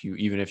to ask you,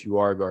 even if you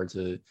are a guard,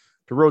 to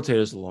rotate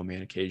as a low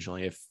man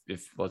occasionally,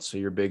 if let's say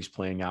your big's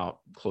playing out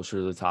closer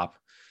to the top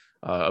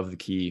of the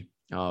key,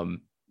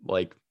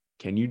 like,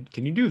 can you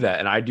do that?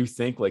 And I do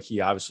think like he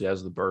obviously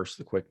has the burst,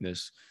 the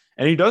quickness,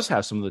 and he does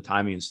have some of the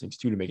timing instincts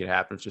too to make it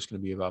happen. It's just going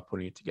to be about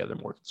putting it together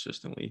more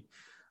consistently.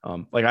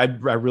 Like I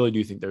really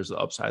do think there's the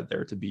upside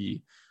there to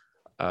be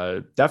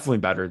definitely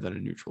better than a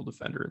neutral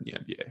defender in the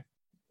NBA.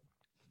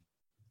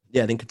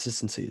 Yeah, I think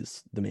consistency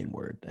is the main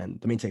word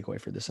and the main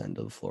takeaway for this end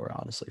of the floor,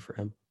 honestly, for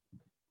him.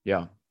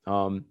 Yeah.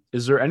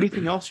 Is there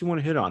anything else you want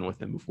to hit on with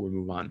him before we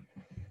move on?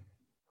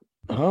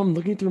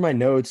 Looking through my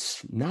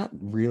notes, not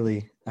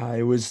really.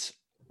 It was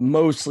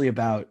mostly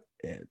about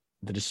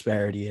the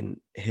disparity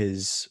in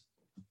his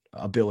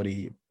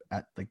ability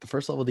at like the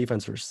first level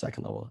defense versus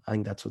second level. I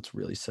think that's what's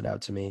really stood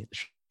out to me.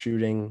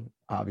 Shooting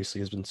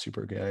obviously has been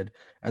super good,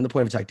 and the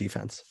point of attack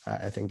defense.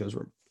 I think those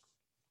were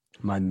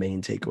my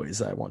main takeaways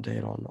that I want to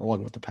hit on,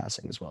 along with the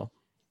passing as well.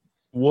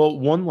 Well,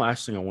 one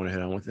last thing I want to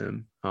hit on with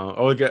him.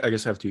 I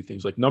guess I have two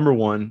things. Like, number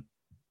one,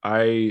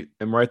 I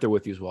am right there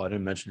with you as well. I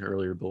didn't mention it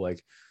earlier, but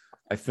like,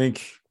 I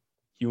think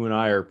you and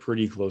I are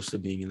pretty close to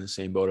being in the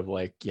same boat of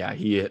like, yeah,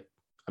 he's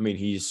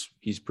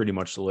pretty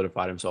much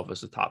solidified himself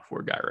as a top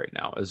 4 guy right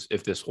now, as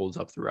if this holds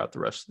up throughout the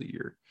rest of the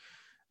year.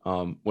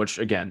 Which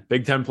again,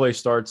 Big Ten play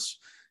starts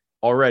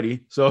already,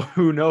 so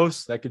who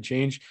knows, that could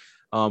change.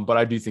 But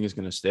I do think it's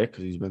going to stick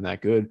because he's been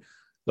that good.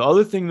 The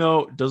other thing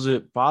though, does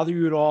it bother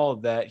you at all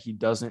that he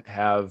doesn't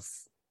have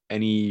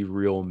any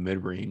real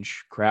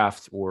mid-range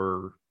craft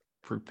or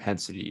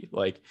propensity?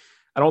 Like,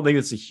 I don't think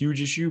it's a huge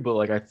issue, but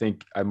like, I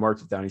think I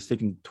marked it down. He's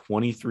taken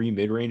 23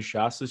 mid-range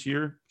shots this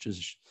year, which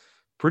is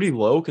pretty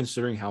low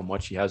considering how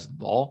much he has the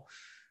ball.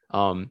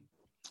 Where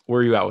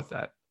are you at with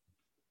that?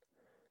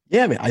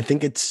 Yeah, I mean, I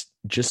think it's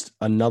just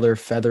another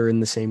feather in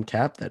the same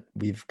cap that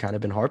we've kind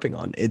of been harping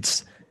on.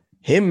 It's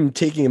him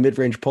taking a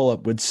mid-range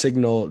pull-up would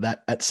signal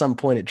that at some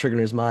point it triggered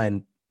in his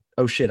mind,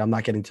 oh shit, I'm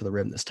not getting to the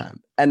rim this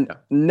time. And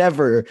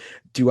never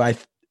do I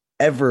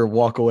ever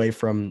walk away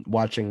from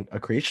watching a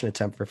creation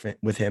attempt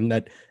with him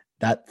that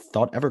that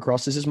thought ever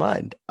crosses his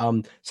mind.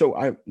 So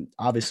I'm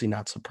obviously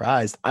not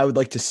surprised. I would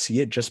like to see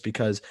it just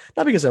because,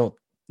 not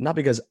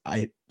because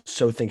I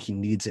so think he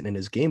needs it in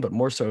his game, but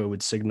more so it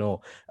would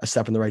signal a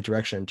step in the right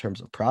direction in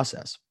terms of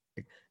process.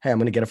 Like, hey, I'm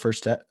going to get a first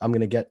step. I'm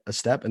going to get a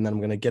step, and then I'm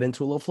going to get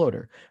into a little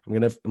floater. I'm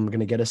going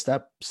to get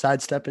a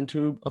side step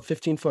into a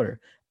 15-footer.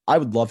 I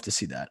would love to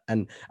see that.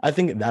 And I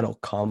think that'll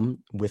come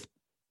with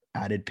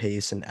added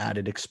pace and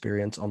added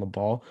experience on the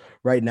ball.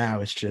 Right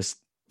now, it's just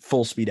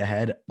full speed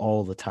ahead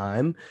all the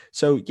time.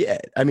 So yeah,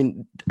 I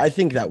mean, I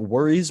think that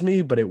worries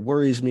me, but it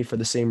worries me for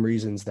the same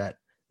reasons that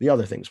the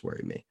other things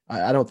worry me.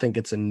 I don't think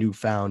it's a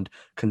newfound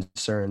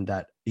concern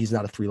that he's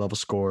not a 3-level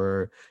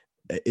scorer.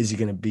 Is he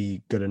going to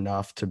be good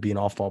enough to be an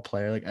off-ball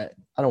player? Like,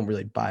 I don't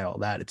really buy all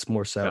that. It's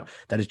more so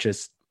that it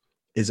just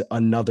is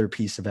another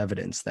piece of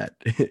evidence that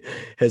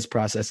his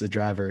process as a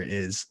driver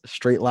is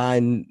straight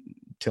line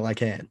till I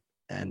can,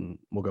 and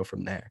we'll go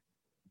from there.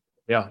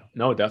 Yeah,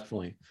 no,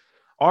 definitely.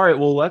 All right,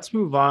 well, let's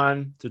move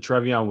on to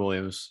Trevion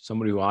Williams,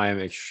 somebody who I am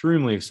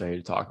extremely excited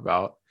to talk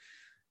about.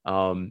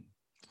 I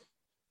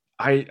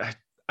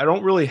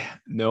don't really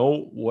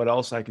know what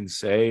else I can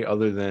say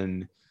other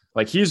than,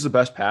 like, he's the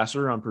best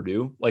passer on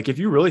Purdue. Like, if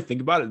you really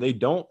think about it, they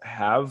don't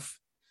have,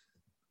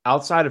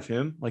 outside of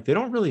him, like, they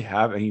don't really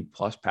have any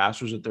plus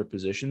passers at their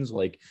positions.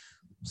 Like,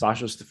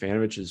 Sasha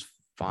Stefanovic is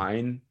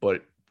fine,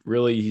 but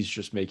really he's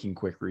just making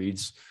quick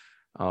reads.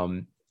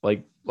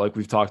 Like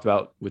we've talked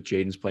about with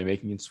Jaden's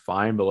playmaking, it's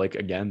fine, but like,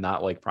 again,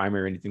 not like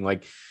primary or anything.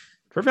 Like,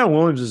 Trevion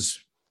Williams is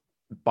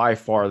by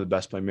far the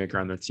best playmaker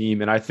on their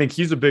team. And I think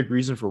he's a big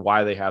reason for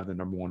why they have the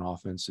number one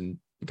offense in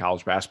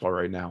college basketball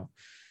right now.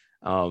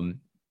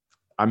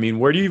 I mean,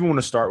 where do you even want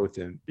to start with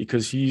him?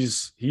 Because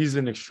he's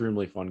an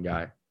extremely fun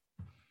guy.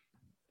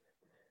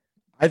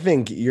 I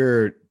think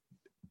you're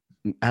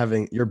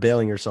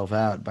bailing yourself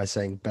out by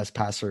saying best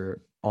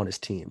passer on his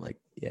team. Like,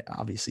 yeah,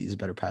 obviously he's a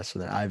better passer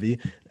than Ivey.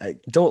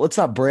 Let's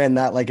not brand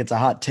that like it's a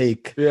hot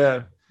take.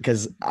 Yeah.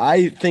 Because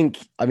I think,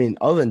 I mean,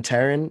 other than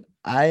Taryn,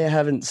 I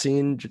haven't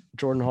seen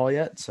Jordan Hall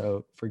yet,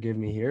 so forgive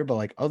me here. But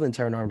like, other than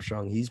Taryn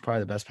Armstrong, he's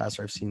probably the best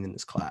passer I've seen in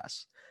this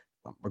class,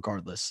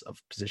 regardless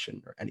of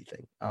position or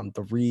anything.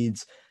 The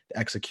reads, the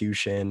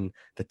execution,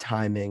 the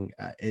timing,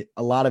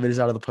 a lot of it is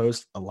out of the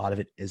post. A lot of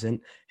it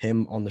isn't.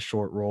 Him on the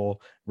short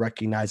roll,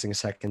 recognizing a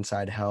second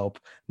side help,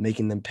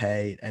 making them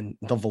pay, and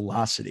the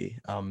velocity.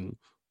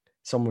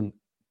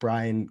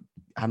 Brian,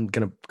 I'm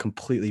going to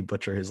completely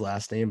butcher his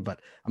last name, but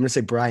I'm going to say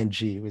Brian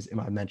G was in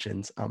my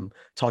mentions,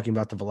 talking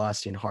about the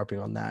velocity and harping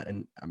on that.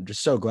 And I'm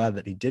just so glad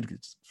that he did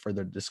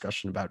further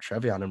discussion about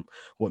Trevion and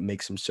what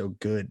makes him so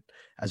good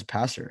as a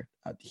passer.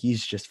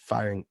 He's just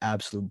firing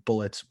absolute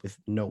bullets with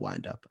no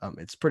windup.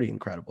 It's pretty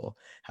incredible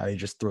how he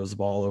just throws the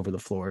ball over the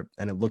floor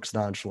and it looks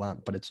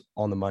nonchalant, but it's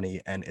on the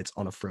money and it's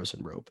on a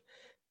frozen rope.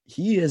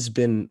 He has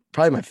been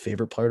probably my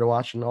favorite player to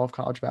watch in all of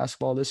college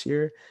basketball this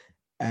year.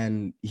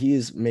 And he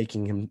is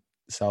making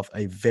himself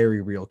a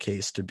very real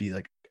case to be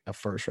like a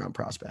first round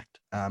prospect.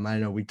 I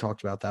know we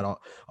talked about that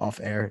off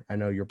air. I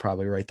know you're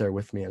probably right there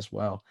with me as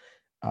well.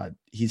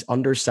 He's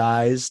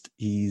undersized.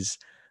 He's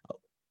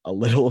a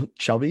little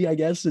chubby, I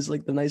guess is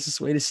like the nicest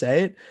way to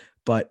say it.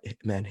 But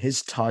man,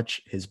 his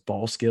touch, his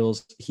ball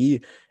skills,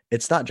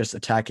 it's not just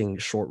attacking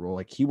short roll.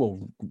 Like, he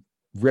will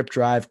rip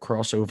drive,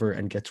 crossover,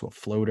 and get to a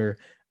floater.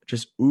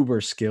 Just uber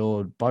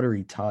skilled,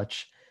 buttery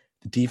touch.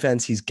 The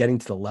defense, he's getting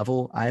to the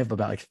level. I have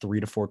about like 3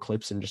 to 4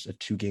 clips in just a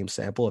 2-game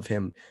sample of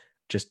him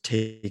just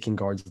taking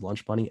guards'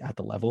 lunch money at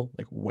the level,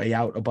 like way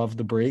out above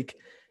the break.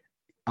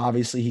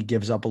 Obviously, he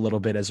gives up a little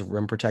bit as a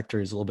rim protector.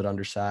 He's a little bit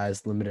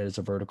undersized, limited as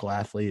a vertical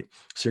athlete.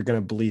 So you're going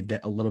to bleed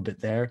a little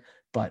bit there,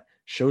 but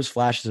shows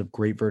flashes of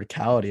great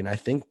verticality. And I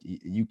think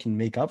you can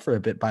make up for a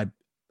bit by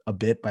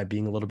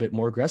being a little bit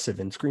more aggressive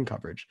in screen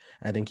coverage.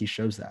 And I think he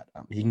shows that.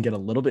 He can get a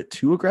little bit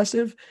too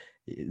aggressive.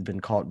 He's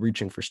been caught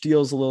reaching for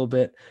steals a little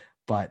bit.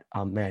 But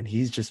man,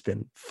 he's just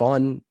been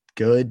fun,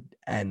 good,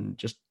 and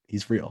just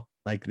he's real.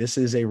 Like, this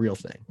is a real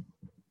thing.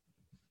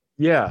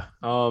 Yeah.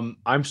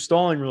 I'm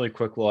stalling really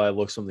quick while I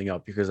look something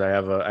up because I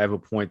have a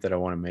point that I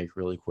want to make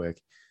really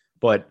quick.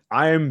 But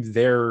I am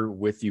there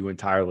with you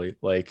entirely.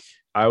 Like,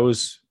 I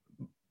was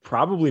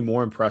probably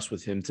more impressed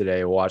with him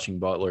today watching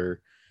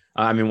Butler.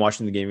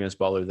 Watching the game against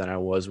Butler than I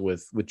was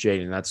with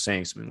Jaden. That's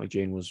saying something. Like,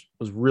 Jaden was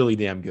really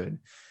damn good.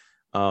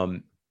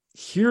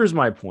 Here's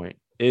my point.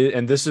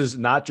 And this is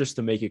not just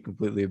to make it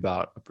completely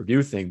about a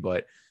Purdue thing,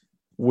 but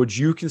would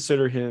you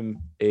consider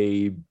him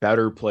a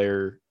better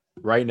player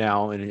right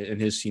now in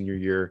his senior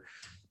year,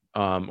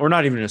 or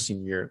not even in a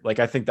senior year? Like,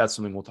 I think that's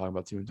something we'll talk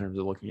about too in terms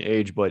of looking at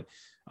age, but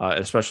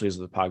especially as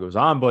the pod goes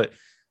on. But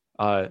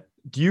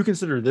do you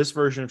consider this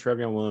version of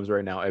Trevion Williams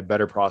right now a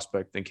better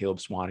prospect than Caleb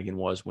Swanigan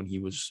was when he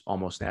was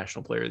almost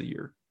National Player of the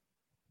Year?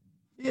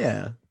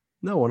 Yeah.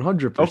 No,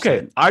 100%.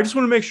 Okay, I just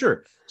want to make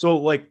sure. So,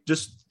 like,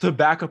 just to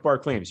back up our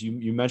claims,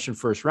 you mentioned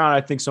first round.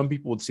 I think some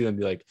people would see them and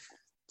be like,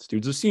 this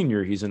dude's a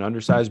senior. He's an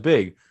undersized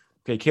big.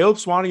 Okay, Caleb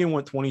Swanigan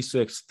went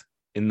 26th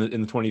in the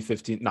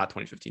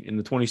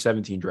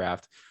 2017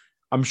 draft.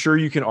 I'm sure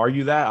you can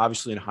argue that.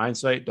 Obviously, in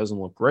hindsight, it doesn't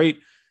look great.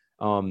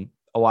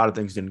 a lot of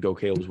things didn't go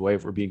Caleb's way,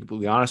 if we're being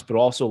completely honest. But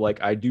also,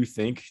 like, I do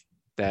think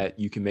that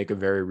you can make a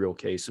very real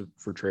case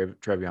for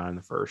Trevion in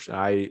the first. And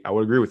I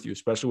would agree with you,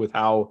 especially with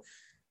how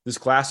this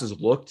class has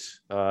looked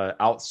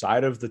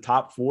outside of the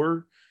top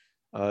 4,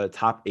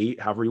 top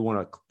 8, however you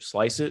want to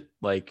slice it.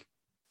 Like,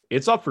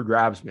 it's up for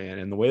grabs, man.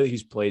 And the way that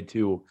he's played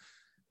too,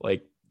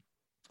 like,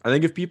 I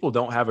think if people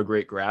don't have a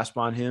great grasp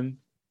on him,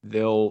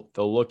 they'll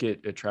look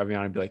at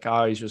Trevion and be like,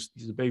 oh, he's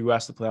a big who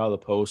has to play out of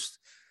the post.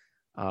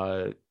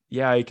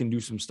 Yeah, he can do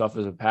some stuff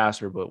as a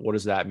passer, but what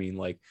does that mean?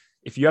 Like,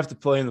 if you have to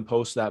play in the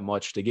post that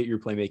much to get your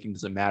playmaking,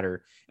 does it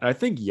matter? And I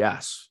think,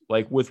 yes,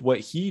 like with what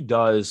he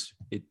does,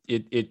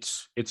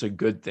 it's a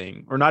good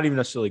thing, or not even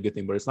necessarily a good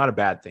thing, but it's not a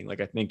bad thing.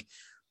 Like, I think,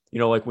 you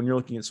know, like when you're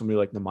looking at somebody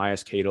like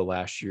Nehemias Cato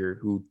last year,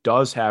 who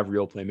does have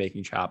real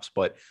playmaking chops,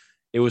 but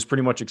it was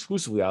pretty much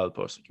exclusively out of the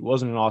post. Like, he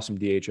wasn't an awesome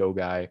DHO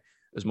guy. It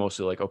was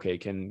mostly like, okay,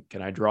 can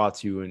I draw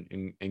to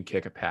and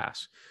kick a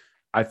pass?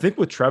 I think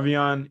with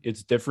Trevion,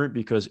 it's different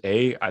because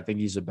I think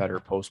he's a better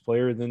post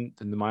player than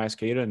Nehemias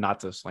Cato.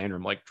 Not to slander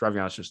him, like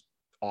Trevion's just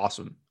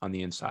awesome on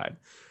the inside.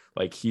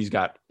 Like, he's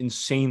got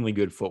insanely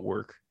good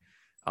footwork.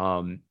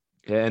 And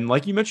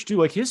like you mentioned too,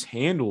 like his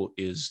handle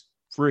is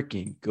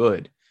freaking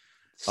good.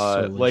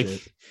 Like,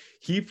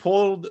 he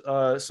pulled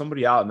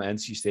somebody out in the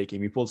NC State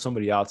game. He pulled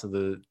somebody out to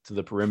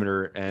the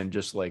perimeter and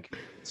just like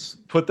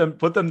put them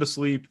to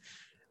sleep.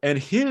 And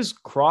his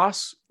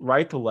cross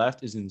right to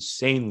left is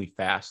insanely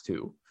fast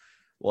too.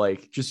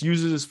 Like, just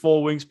uses his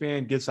full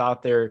wingspan, gets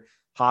out there,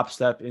 hop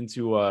step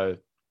into a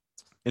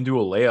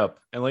layup,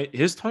 and like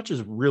his touch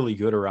is really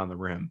good around the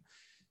rim.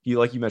 He,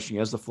 like you mentioned, he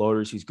has the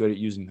floaters. He's good at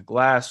using the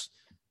glass.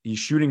 He's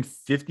shooting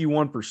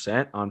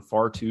 51% on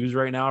far twos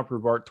right now per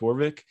Bart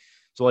Torvik.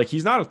 So like,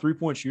 he's not a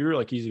 3-point shooter.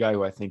 Like, he's a guy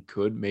who I think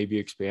could maybe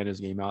expand his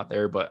game out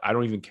there, but I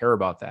don't even care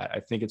about that. I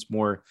think it's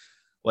more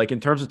like, in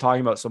terms of talking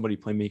about somebody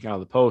playmaking out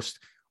of the post,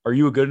 are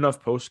you a good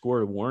enough post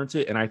scorer to warrant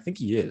it? And I think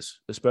he is,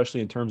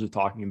 especially in terms of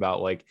talking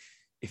about like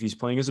if he's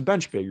playing as a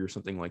bench big or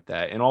something like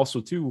that. And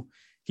also too,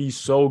 he's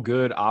so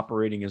good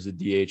operating as a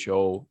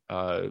DHO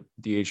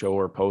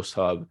or post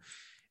hub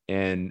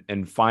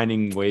and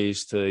finding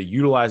ways to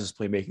utilize his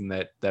playmaking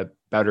that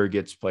better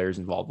gets players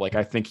involved. Like,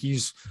 I think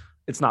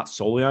it's not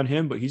solely on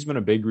him, but he's been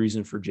a big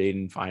reason for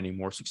Jaden finding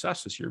more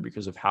success this year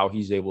because of how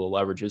he's able to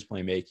leverage his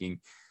playmaking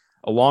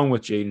along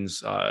with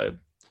Jaden's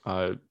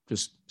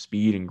just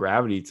speed and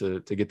gravity to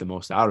get the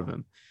most out of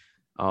him.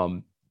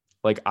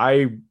 Like,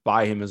 I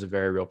buy him as a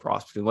very real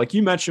prospect. And like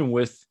you mentioned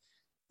with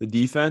the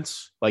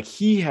defense, like,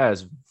 he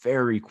has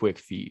very quick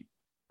feet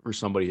for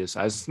somebody his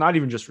size. It's not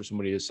even just for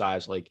somebody his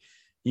size. Like,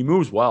 he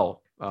moves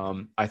well.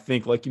 I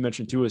think, like you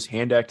mentioned too, his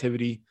hand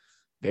activity,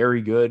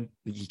 very good.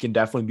 He can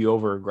definitely be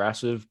over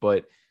aggressive,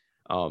 but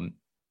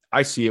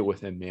I see it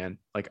with him, man.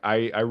 Like,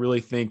 I really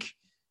think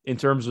in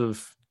terms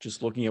of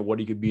just looking at what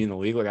he could be in the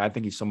league, like, I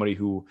think he's somebody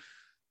who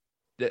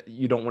that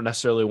you don't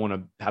necessarily want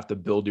to have to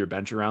build your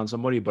bench around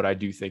somebody, but I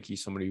do think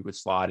he's somebody who could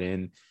slot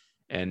in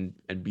and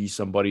be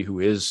somebody who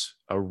is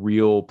a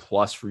real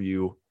plus for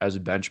you as a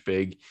bench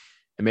big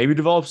and maybe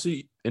develops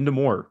into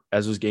more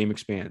as his game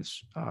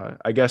expands.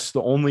 I guess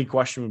the only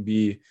question would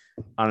be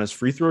on his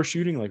free throw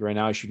shooting. Like, right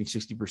now he's shooting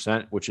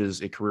 60%, which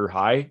is a career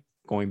high.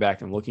 Going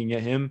back and looking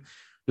at him,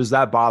 does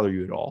that bother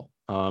you at all?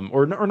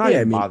 Or not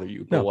even bother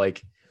you, but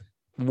like,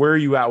 where are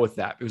you at with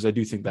that? Because I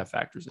do think that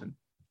factors in.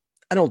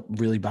 I don't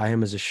really buy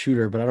him as a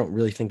shooter, but I don't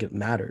really think it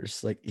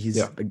matters. Like, he's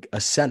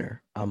a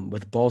center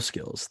with ball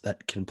skills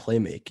that can play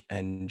make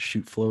and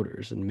shoot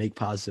floaters and make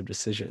positive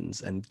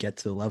decisions and get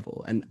to the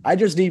level. And I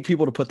just need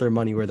people to put their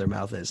money where their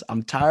mouth is.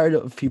 I'm tired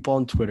of people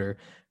on Twitter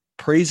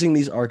praising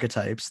these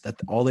archetypes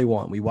that all they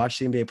want. We watch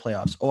the NBA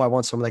playoffs. Oh, I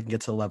want someone that can get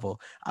to the level.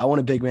 I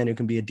want a big man who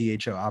can be a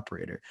DHO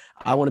operator.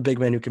 I want a big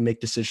man who can make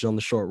decisions on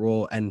the short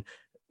roll and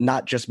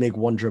not just make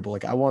one dribble.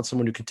 Like, I want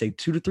someone who can take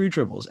 2 to 3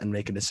 dribbles and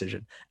make a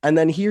decision. And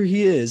then here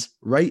he is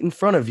right in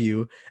front of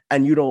you,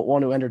 and you don't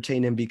want to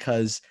entertain him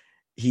because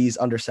he's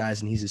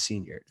undersized and he's a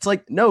senior. It's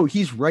like, no,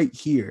 he's right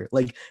here.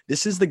 Like,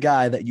 this is the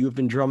guy that you have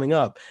been drumming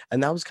up.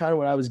 And that was kind of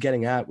what I was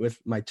getting at with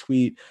my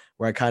tweet,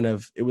 where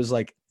it was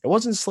like, it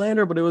wasn't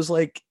slander, but it was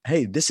like,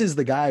 hey, this is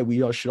the guy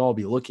we all should all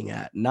be looking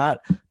at, not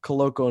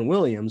Koloko and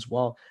Williams.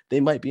 While they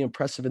might be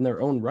impressive in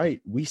their own right,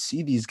 we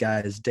see these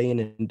guys day in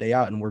and day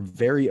out, and we're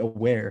very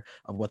aware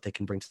of what they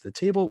can bring to the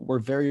table. We're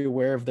very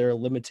aware of their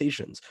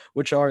limitations,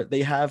 which are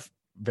they have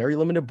very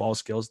limited ball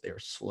skills. They are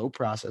slow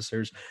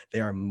processors.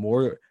 They are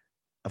more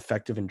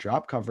effective in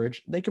drop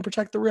coverage. They can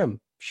protect the rim.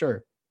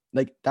 Sure.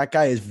 Like, that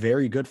guy is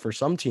very good for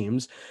some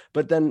teams,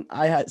 but then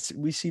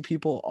we see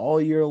people all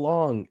year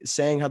long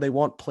saying how they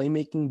want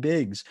playmaking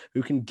bigs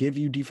who can give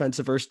you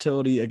defensive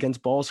versatility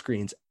against ball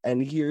screens.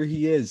 And here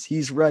he is,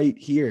 he's right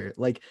here.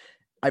 Like,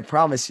 I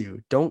promise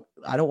you,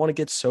 I don't want to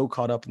get so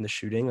caught up in the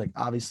shooting. Like,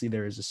 obviously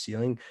there is a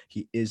ceiling.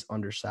 He is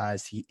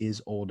undersized. He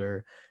is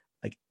older,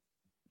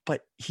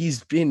 but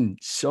he's been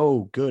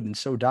so good and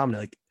so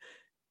dominant.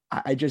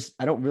 Like, I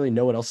don't really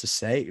know what else to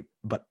say,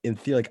 but in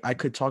theory, like, I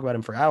could talk about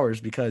him for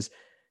hours because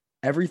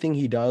everything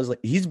he does, like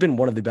he's been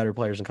one of the better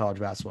players in college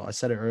basketball. I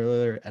said it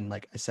earlier, and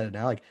like I said it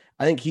now, like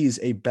I think he's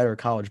a better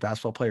college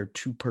basketball player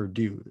to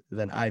Purdue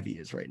than Ivey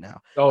is right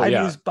now. Ivey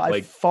is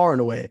by far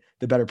and away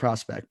the better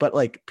prospect, but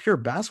like pure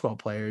basketball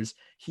players,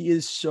 he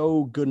is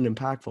so good and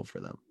impactful for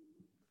them.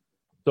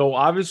 So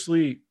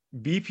obviously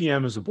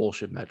BPM is a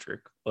bullshit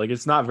metric. Like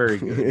it's not very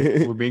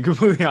good. We're being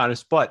completely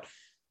honest, but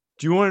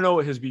do you want to know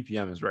what his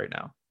BPM is right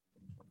now?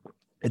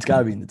 It's got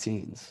to be in the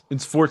teens.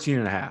 It's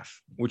 14.5,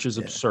 which is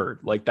absurd.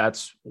 Like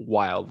that's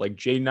wild. Like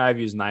Jaden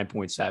Ivey is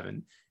 9.7.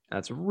 And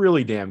that's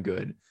really damn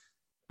good.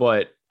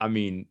 But I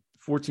mean,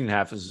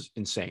 14.5 is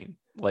insane.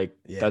 Like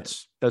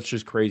that's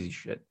just crazy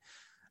shit.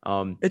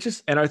 It's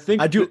just, and I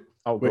think I do.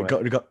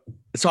 Go.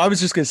 So I was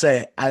just going to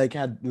say, I like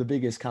had the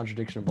biggest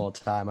contradiction of all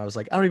time. I was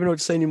like, I don't even know what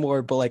to say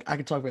anymore, but like, I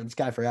could talk about this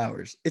guy for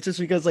hours. It's just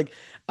because like,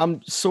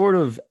 I'm sort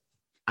of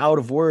out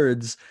of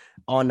words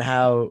on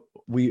how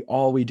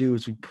all we do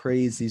is we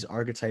praise these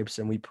archetypes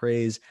and we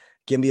praise,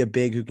 give me a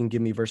big who can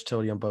give me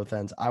versatility on both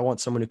ends. I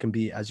want someone who can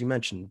be, as you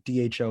mentioned,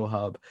 DHO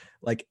hub.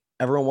 Like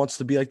everyone wants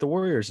to be like the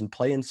Warriors and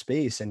play in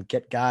space and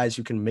get guys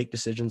who can make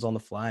decisions on the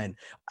fly and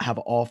have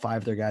all 5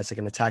 of their guys that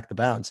can attack the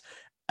bounce.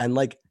 And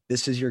like,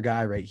 this is your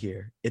guy right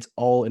here. It's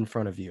all in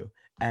front of you.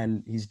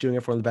 And he's doing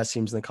it for one of the best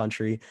teams in the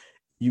country.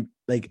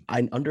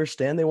 I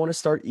understand they want to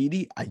start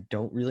Edey. I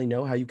don't really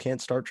know how you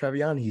can't start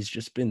Trevion. He's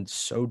just been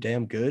so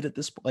damn good at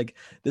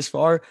this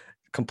far,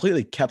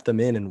 completely kept them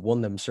in and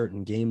won them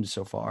certain games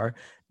so far.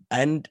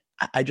 And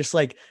I just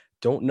like,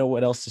 don't know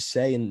what else to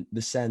say in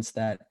the sense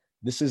that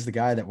this is the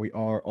guy that we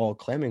are all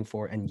clamoring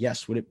for. And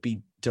yes, would it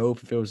be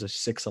dope if it was a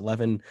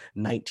 6'11",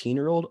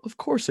 19-year-old? Of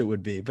course it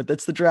would be, but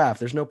that's the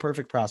draft. There's no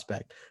perfect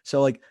prospect. So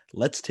like,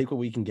 let's take what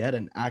we can get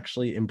and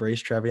actually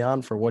embrace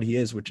Trevion for what he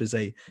is, which is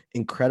a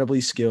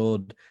incredibly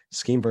skilled,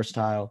 scheme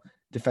versatile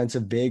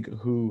defensive big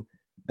who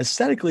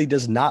aesthetically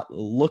does not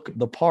look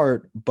the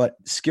part, but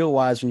skill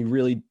wise, when you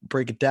really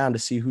break it down to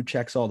see who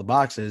checks all the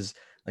boxes,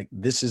 like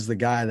this is the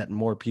guy that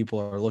more people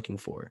are looking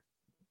for.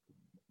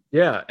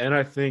 Yeah. And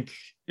I think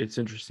it's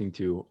interesting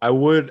too. I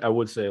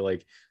would say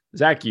like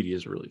Zach Edey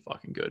is really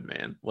fucking good,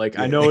 man. Like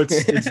I know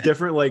it's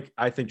different. Like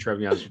I think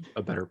Trevion's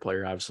a better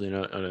player, obviously,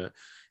 and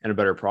a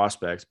better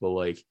prospect, but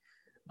like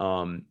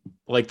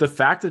the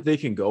fact that they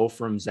can go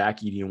from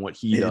Zach Edey and what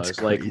he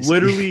does, like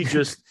literally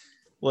just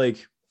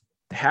like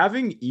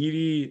having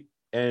Edey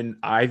and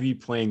Ivey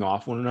playing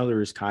off one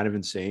another is kind of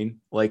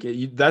insane. Like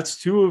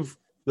that's 2 of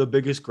the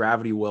biggest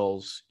gravity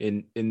wells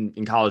in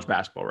college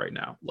basketball right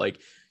now.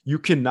 Like you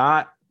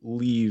cannot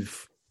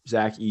leave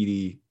Zach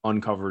Edey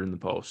uncovered in the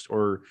post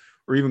or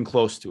even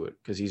close to it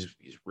because he's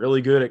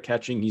really good at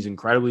catching. He's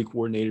incredibly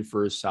coordinated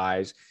for his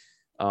size.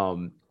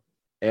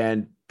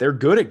 And they're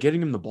good at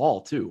getting him the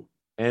ball too.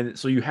 And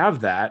so you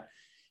have that.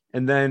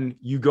 And then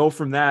you go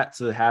from that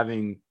to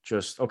having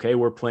just, okay,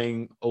 we're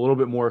playing a little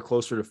bit more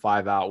closer to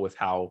 5 out with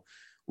how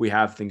we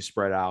have things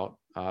spread out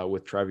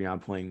with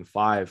Trevion playing the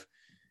 5.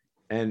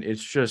 And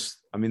it's just,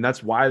 I mean,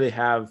 that's why they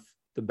have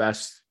the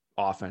best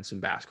offense in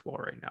basketball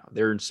right now.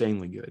 They're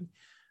insanely good.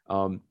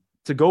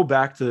 To go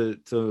back to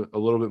a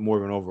little bit more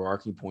of an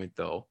overarching point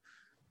though,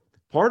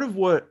 part of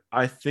what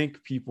I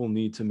think people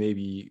need to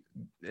maybe,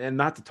 and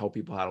not to tell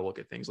people how to look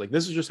at things, like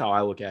this is just how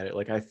I look at it.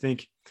 Like I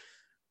think,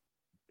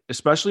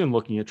 especially in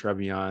looking at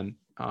Trevion,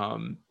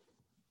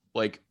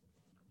 like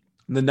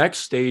the next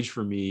stage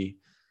for me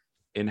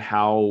in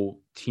how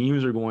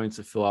teams are going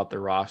to fill out their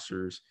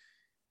rosters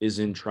is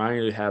in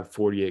trying to have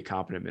 48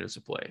 competent minutes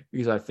of play,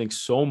 because I think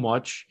so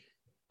much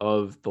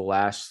of the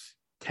last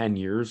 10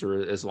 years,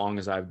 or as long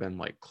as I've been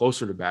like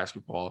closer to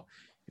basketball,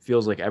 it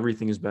feels like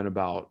everything has been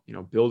about,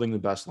 building the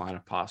best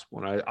lineup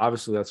possible. And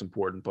obviously that's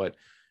important, but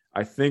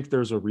I think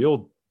there's a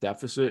real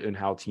deficit in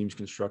how teams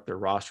construct their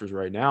rosters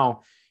right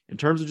now in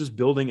terms of just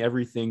building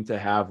everything to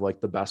have like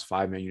the best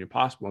 5-man unit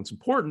possible. And it's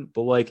important,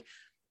 but like,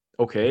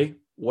 okay,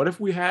 what if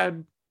we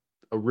had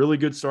a really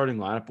good starting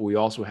lineup, but we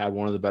also had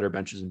one of the better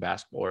benches in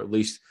basketball, or at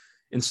least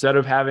instead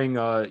of having,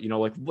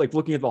 like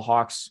looking at the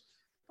Hawks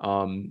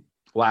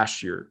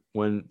last year,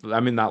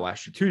 not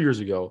last year, 2 years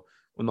ago,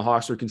 when the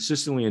Hawks are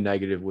consistently a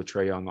negative with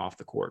Trae Young off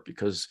the court,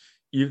 because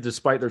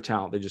despite their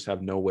talent, they just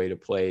have no way to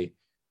play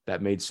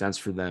that made sense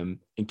for them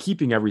in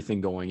keeping everything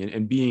going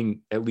and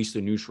being at least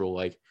a neutral,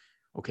 like,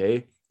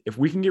 okay, if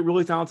we can get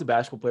really talented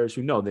basketball players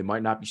who know they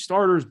might not be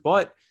starters,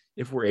 but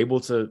if we're able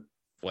to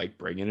like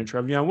bring in a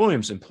Trevion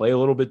Williams and play a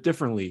little bit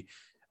differently,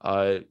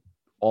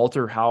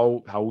 alter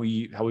how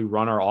we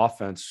run our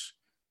offense,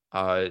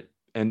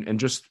 and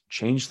just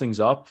change things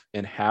up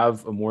and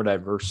have a more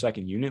diverse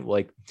second unit,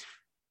 like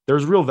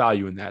there's real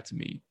value in that to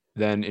me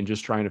than in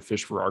just trying to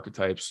fish for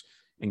archetypes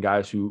and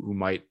guys who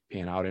might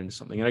pan out into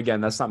something. And again,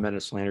 that's not meant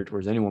as slander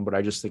towards anyone, but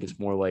I just think it's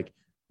more like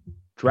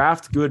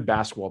draft good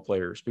basketball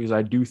players, because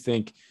I do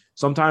think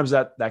sometimes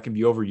that can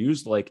be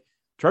overused. Like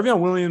Trevion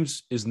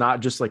Williams is not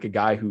just like a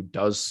guy who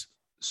does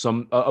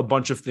a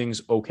bunch of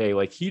things okay.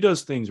 Like he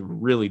does things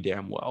really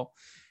damn well.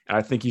 And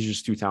I think he's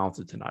just too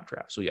talented to not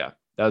draft. So yeah,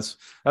 that's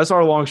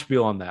our long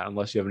spiel on that,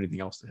 unless you have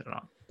anything else to hit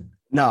on.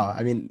 No,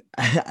 I mean,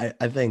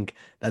 I think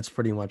that's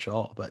pretty much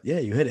all. But yeah,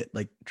 you hit it.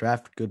 Like,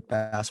 draft good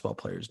basketball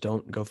players.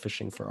 Don't go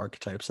fishing for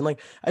archetypes. And like,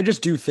 I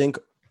just do think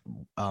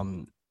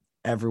um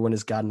everyone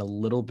has gotten a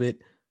little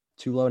bit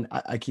too low. And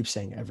I keep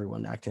saying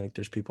everyone, acting like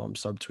there's people I'm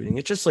subtweeting.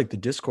 It's just like the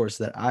discourse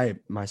that I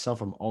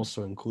myself am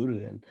also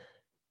included in.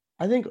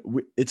 I think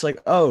it's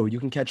like, oh, you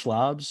can catch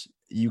lobs,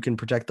 you can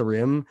protect the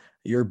rim,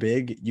 you're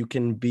big, you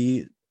can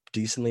be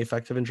decently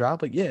effective in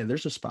drop. Like, yeah,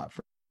 there's a spot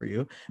for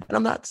you. And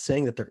I'm not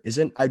saying that there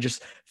isn't. I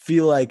just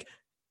feel like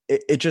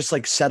it just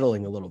like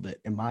settling a little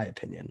bit, in my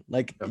opinion.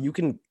 Like, you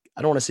can,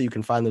 I don't want to say you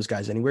can find those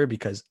guys anywhere,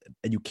 because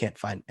you can't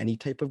find any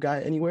type of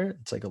guy anywhere.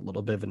 It's like a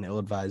little bit of an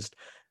ill-advised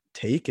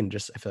take, and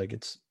just I feel like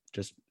it's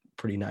just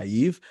pretty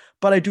naive.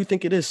 But I do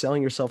think it is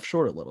selling yourself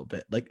short a little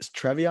bit. Like,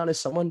 Trevion is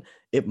someone,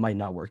 it might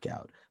not work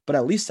out, but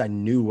at least I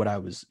knew what I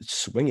was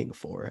swinging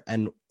for.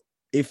 And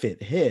if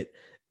it hit,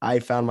 I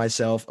found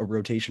myself a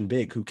rotation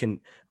big who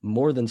can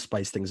more than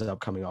spice things up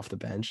coming off the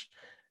bench,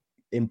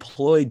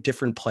 employ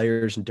different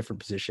players in different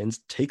positions,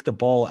 take the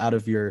ball out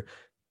of your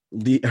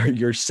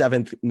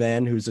seventh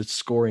man who's a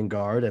scoring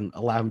guard and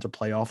allow him to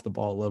play off the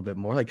ball a little bit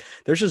more. Like,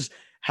 there's just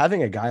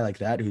having a guy like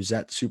that who's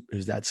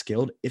that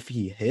skilled, if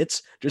he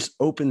hits, just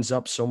opens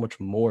up so much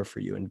more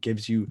for you and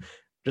gives you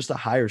just a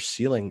higher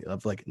ceiling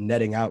of like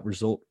netting out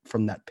result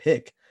from that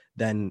pick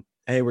than,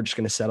 hey, we're just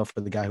going to settle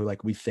for the guy who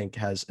like we think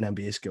has an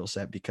NBA skill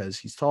set because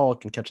he's tall,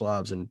 can catch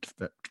lobs, and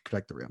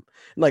protect the rim.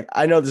 And like,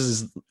 I know this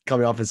is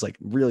coming off as like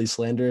really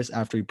slanderous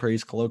after he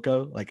praised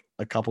Koloko like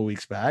a couple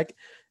weeks back,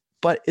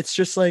 but it's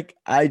just like,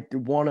 I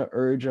want to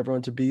urge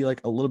everyone to be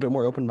like a little bit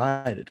more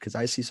open-minded, because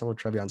I see someone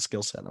with Trevion's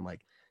skill set and I'm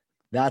like,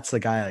 that's the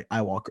guy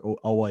I walk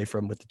away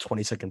from with the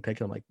 22nd pick.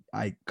 And I'm like,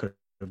 I could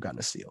have gotten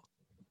a steal.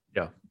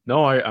 Yeah,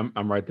 no,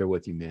 I'm right there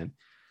with you, man.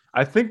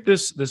 I think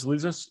this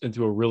leads us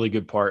into a really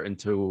good part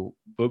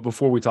but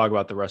before we talk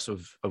about the rest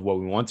of what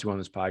we want to on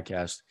this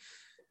podcast,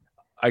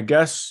 I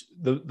guess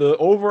the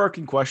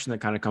overarching question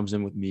that kind of comes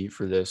in with me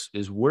for this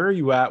is, where are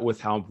you at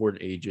with how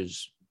important age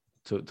is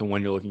to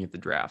when you're looking at the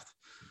draft?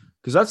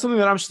 Because that's something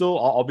that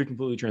I'll be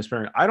completely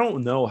transparent. I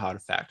don't know how to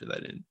factor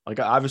that in. Like,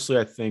 obviously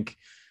I think,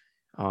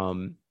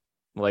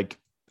 like,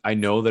 I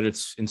know that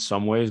it's in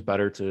some ways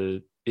better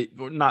to,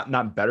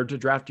 not better to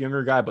draft a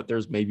younger guy, but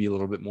there's maybe a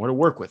little bit more to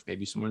work with.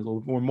 Maybe someone a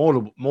little bit more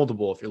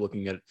moldable if you're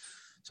looking at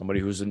somebody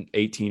who's an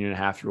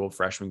 18-and-a-half-year-old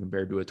freshman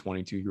compared to a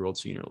 22-year-old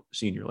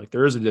senior. Like,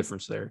 there is a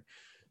difference there.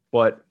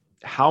 But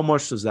how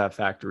much does that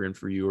factor in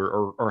for you,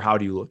 or how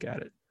do you look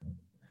at it?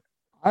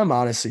 I'm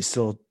honestly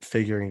still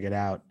figuring it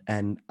out.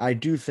 And I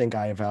do think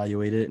I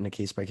evaluate it in a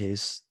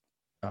case-by-case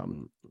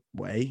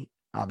way.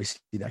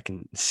 Obviously, that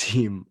can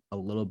seem a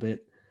little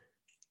bit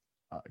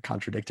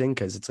contradicting,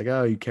 because it's like,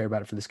 oh, you care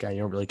about it for this guy,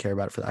 you don't really care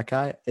about it for that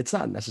guy. It's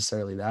not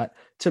necessarily that.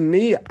 To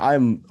me,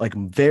 I'm like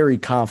very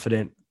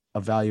confident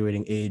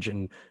evaluating age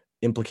and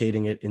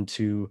implicating it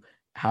into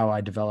how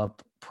I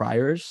develop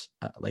priors.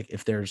 Like,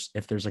 if there's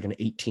like an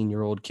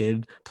 18-year-old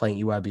kid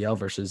playing EYBL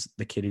versus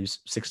the kid who's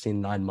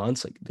 16 9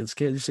 months, like, this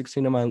kid who's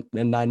 16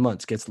 and 9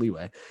 months gets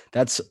leeway.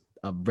 That's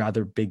a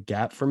rather big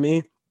gap for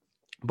me.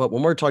 But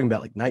when we're talking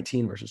about like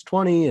 19 versus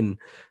 20 and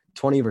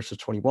 20 versus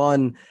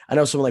 21, I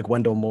know someone like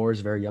Wendell Moore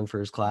is very young for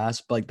his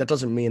class, but like, that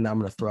doesn't mean that I'm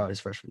going to throw out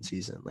his freshman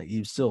season. Like,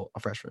 he's still a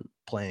freshman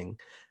playing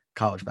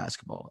college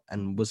basketball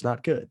and was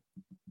not good.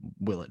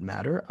 Will it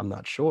matter? I'm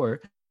not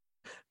sure.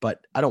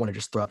 But I don't want to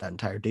just throw out that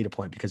entire data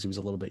point because he was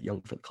a little bit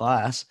young for the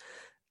class.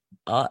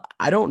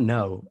 I don't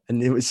know.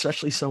 And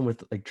especially someone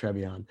with like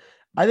Trevion.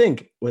 I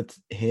think with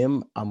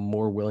him, I'm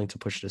more willing to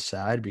push it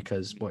aside,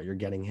 because you're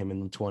getting him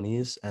in the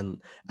 20s.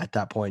 And at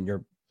that point,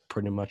 you're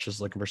pretty much just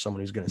looking for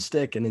someone who's going to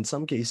stick. And in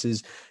some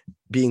cases,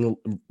 being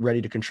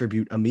ready to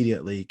contribute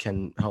immediately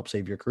can help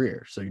save your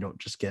career. So you don't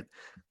just get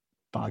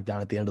bogged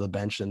down at the end of the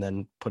bench and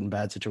then put in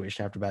bad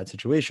situation after bad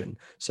situation.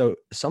 So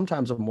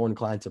sometimes I'm more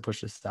inclined to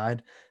push this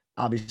aside.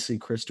 Obviously,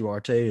 Chris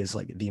Duarte is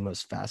like the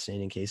most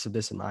fascinating case of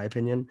this, in my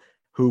opinion,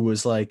 who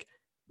was like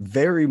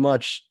very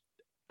much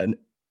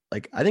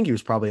I think he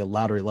was probably a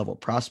lottery level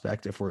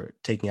prospect if we're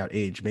taking out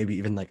age, maybe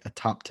even like a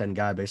top 10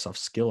 guy based off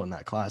skill in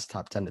that class,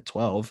 top 10 to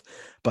 12.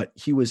 But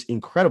he was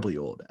incredibly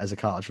old as a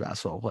college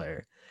basketball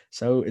player.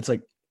 So it's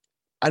like,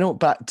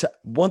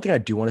 one thing I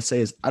do want to say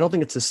is, I don't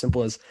think it's as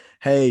simple as,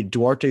 hey,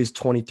 Duarte's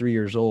 23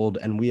 years old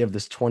and we have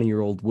this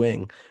 20-year-old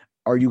wing.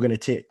 Are you going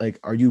to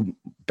are you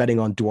betting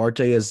on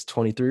Duarte as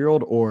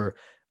 23-year-old, or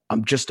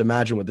I'm just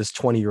imagine what this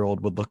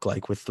 20-year-old would look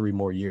like with 3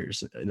 more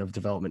years of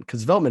development? Because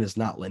development is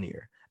not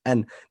linear.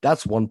 And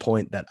that's one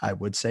point that I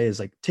would say is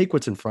like, take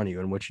what's in front of you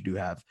and what you do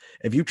have.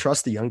 If you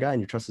trust the young guy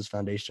and you trust his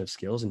foundation of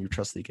skills and you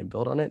trust that he can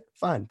build on it,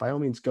 fine, by all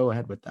means, go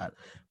ahead with that.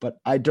 But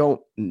I don't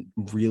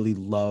really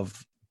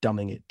love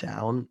dumbing it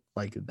down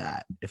like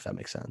that, if that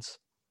makes sense.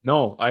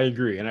 No, I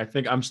agree. And I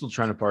think I'm still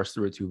trying to parse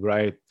through it too, but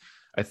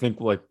I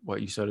think like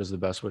what you said is the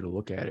best way to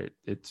look at it.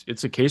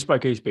 It's a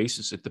case-by-case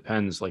basis. It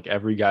depends. Like,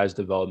 every guy's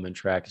development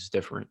track is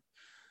different.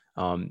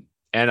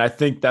 And I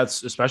think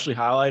that's especially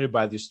highlighted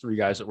by these 3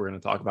 guys that we're going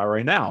to talk about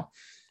right now.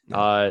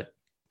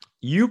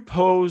 you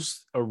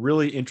posed a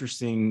really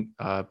interesting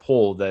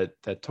poll that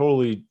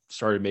totally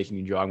started making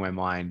me jog my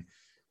mind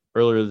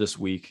earlier this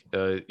week.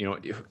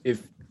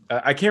 If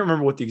I can't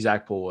remember what the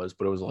exact poll was,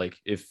 but it was like,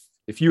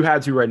 if you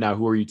had to right now,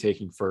 who are you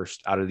taking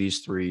first out of these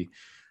three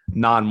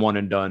non-one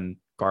and done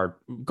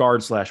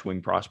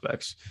guard/wing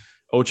prospects?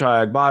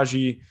 Ochai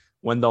Agbaji,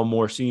 Wendell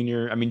Moore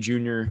Jr.,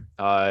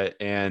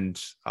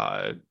 and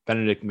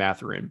Benedict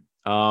Mathurin.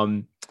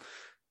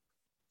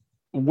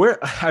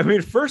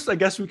 First, I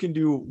guess we can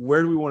do,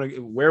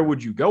 where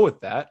would you go with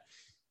that?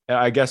 And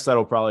I guess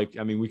that'll probably,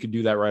 we could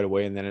do that right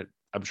away. And then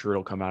I'm sure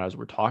it'll come out as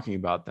we're talking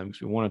about them,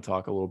 because we want to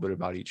talk a little bit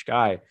about each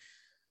guy.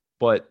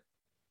 But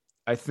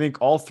I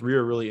think all three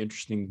are really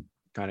interesting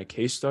kind of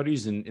case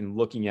studies in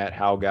looking at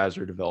how guys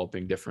are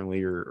developing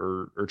differently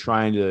or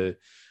trying to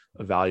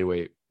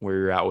evaluate where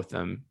you're at with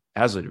them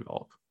as they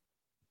develop.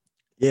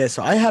 Yeah,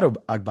 so I had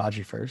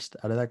Agbaji first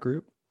out of that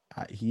group.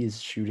 He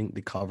is shooting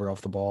the cover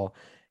off the ball.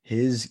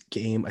 His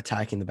game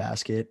attacking the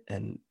basket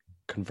and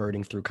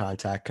converting through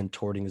contact,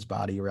 contorting his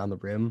body around the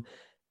rim.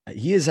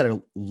 He has had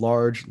a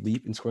large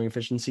leap in scoring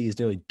efficiency. He's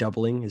nearly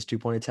doubling his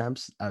 2-point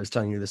attempts. I was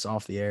telling you this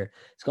off the air.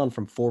 He's gone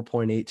from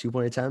 4.8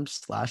 2-point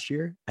attempts last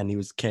year, and he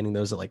was canning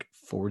those at like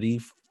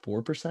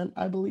 44%,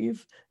 I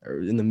believe,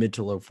 or in the mid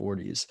to low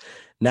 40s.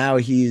 Now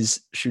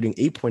he's shooting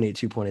 8.8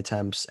 2-point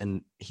attempts,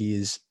 and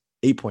he's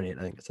 8.8,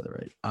 I think I said that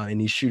right.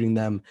 And he's shooting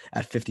them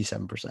at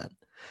 57%.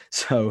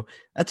 So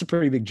that's a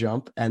pretty big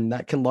jump, and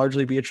that can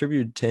largely be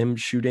attributed to him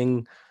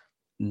shooting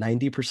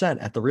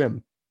 90% at the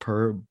rim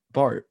per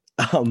BART.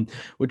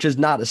 Which is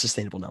not a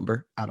sustainable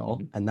number at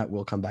all. And that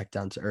will come back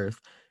down to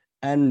earth.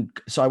 And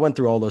so I went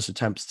through all those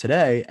attempts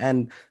today,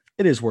 and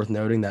it is worth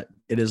noting that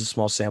it is a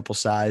small sample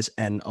size.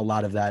 And a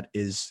lot of that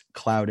is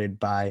clouded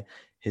by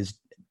his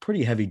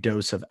pretty heavy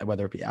dose of,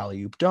 whether it be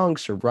alley-oop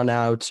dunks or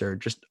runouts or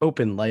just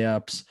open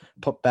layups,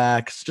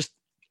 putbacks, just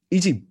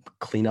easy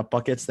cleanup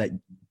buckets that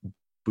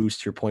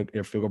boost your field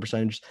goal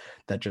percentage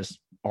that just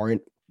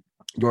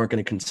you aren't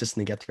going to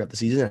consistently get throughout the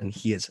season. And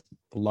he has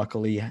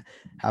luckily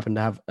happened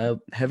to have a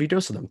heavy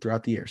dose of them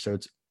throughout the year. So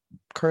it's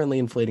currently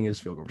inflating his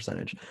field goal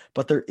percentage,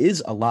 but there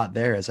is a lot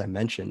there, as I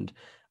mentioned,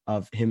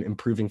 of him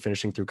improving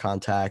finishing through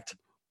contact,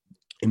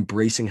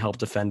 embracing help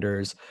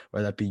defenders,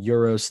 whether that be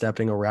Euro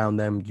stepping around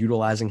them,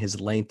 utilizing his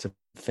length to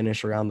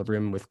finish around the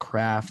rim with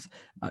craft.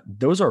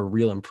 Those are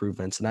real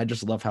improvements. And I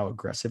just love how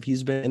aggressive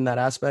he's been in that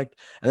aspect.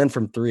 And then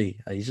from three,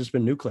 he's just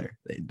been nuclear.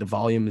 The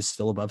volume is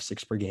still above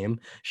 6 per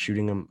game,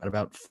 shooting them at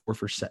about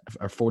 4%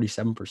 or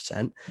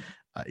 47%.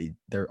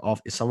 They're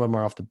off. Some of them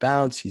are off the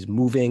bounce. He's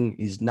moving.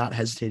 He's not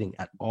hesitating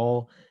at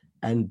all.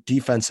 And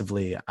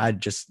defensively, I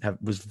just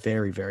was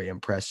very, very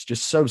impressed.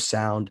 Just so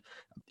sound.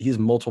 He has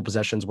multiple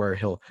possessions where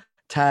he'll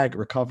tag,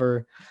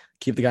 recover,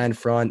 keep the guy in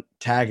front,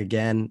 tag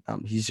again.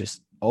 He's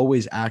just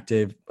always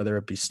active, whether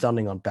it be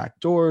stunning on back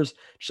doors,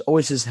 just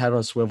always his head on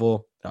a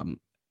swivel,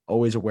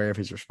 always aware of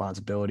his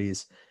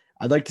responsibilities.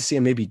 I'd like to see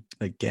him maybe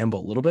like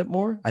gamble a little bit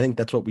more. I think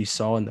that's what we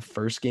saw in the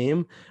first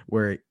game,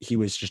 where he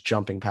was just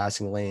jumping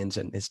passing lanes,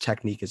 and his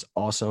technique is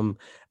awesome.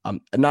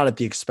 Not at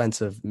the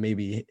expense of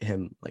maybe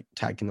him like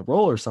tagging the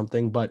roll or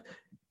something, but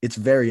it's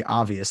very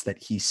obvious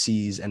that he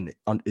sees and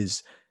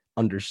is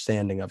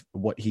understanding of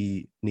what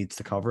he needs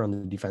to cover on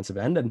the defensive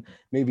end, and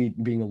maybe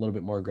being a little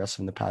bit more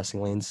aggressive in the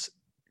passing lanes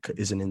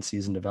is an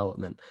in-season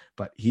development.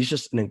 But he's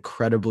just an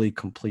incredibly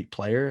complete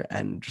player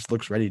and just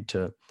looks ready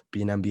to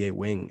be an NBA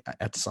wing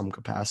at some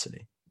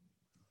capacity.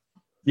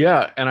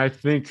 Yeah, and I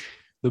think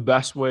the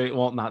best way,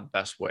 well, not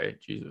best way,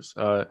 Jesus.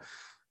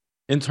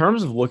 In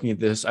terms of looking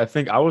at this, I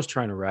think I was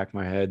trying to rack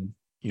my head,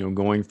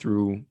 going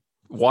through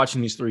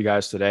watching these three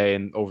guys today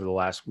and over the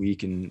last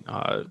week, and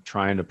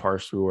trying to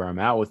parse through where I'm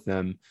at with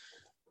them.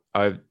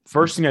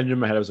 First thing I did in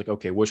my head, I was like,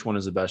 okay, which one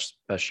is the best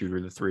shooter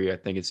of the three? I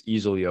think it's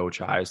easily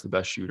Ochai is the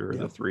best shooter of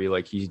the three.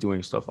 Like, he's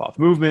doing stuff off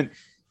movement.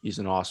 He's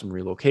an awesome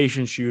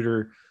relocation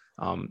shooter.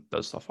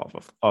 Does stuff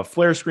off of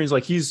flare screens.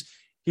 Like, he's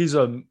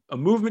a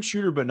movement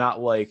shooter, but not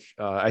like,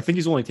 I think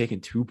he's only taken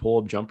 2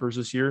 pull-up jumpers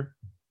this year,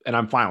 and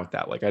I'm fine with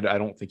that. Like, I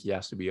don't think he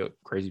has to be a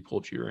crazy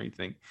pull-up shooter or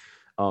anything.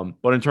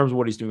 But in terms of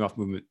what he's doing off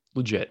movement,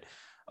 legit.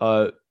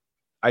 I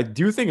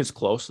do think it's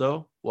close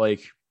though.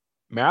 Like,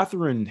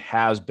 Mathurin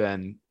has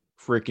been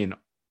freaking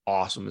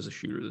awesome as a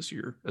shooter this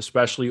year,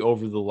 especially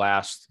over the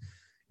last,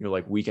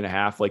 week and a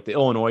half. Like, the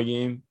Illinois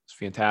game is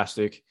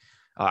fantastic.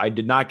 I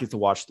did not get to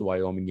watch the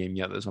Wyoming game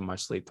yet. That's on my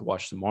slate to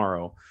watch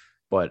tomorrow.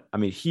 But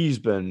he's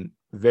been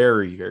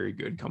very, very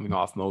good coming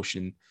off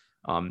motion.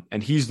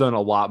 And he's done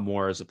a lot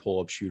more as a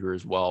pull-up shooter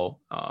as well.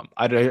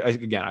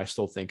 I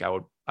still think I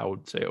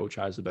would say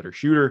Ochai is the better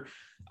shooter.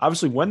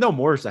 Obviously, Wendell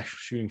Moore is actually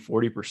shooting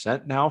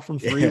 40% now from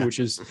 3, which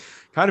is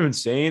kind of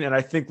insane. And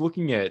I think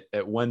looking at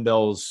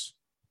Wendell's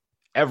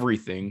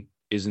everything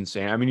is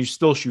insane. He's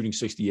still shooting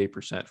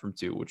 68% from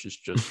 2, which is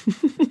just,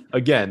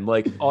 again,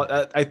 like,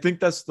 I think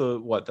that's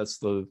that's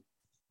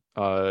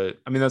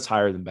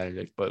higher than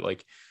Benedict,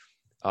 but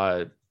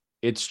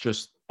it's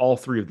just all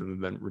 3 of them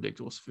have been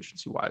ridiculous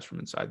efficiency wise from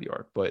inside the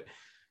arc. But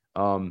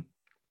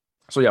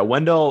So yeah,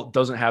 Wendell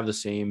doesn't have the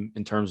same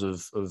in terms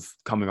of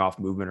coming off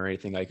movement or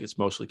anything. Like it's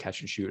mostly catch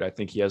and shoot. I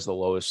think he has the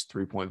lowest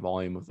 3-point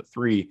volume of the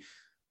three,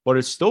 but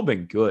it's still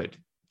been good.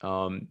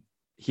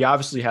 He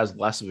obviously has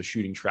less of a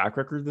shooting track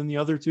record than the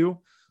other two.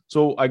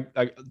 So I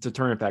to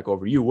turn it back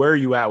over to you, where are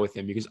you at with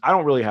him? Because I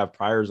don't really have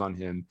priors on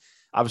him.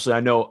 Obviously, I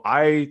know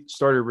I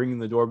started ringing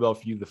the doorbell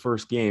for you the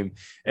first game,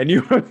 and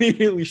you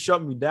immediately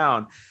shut me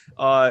down.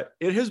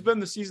 It has been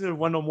the season of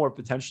Wendell Moore,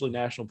 potentially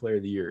National Player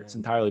of the Year. It's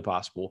entirely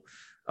possible.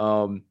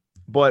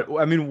 But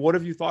I mean, what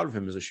have you thought of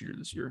him as a shooter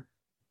this year?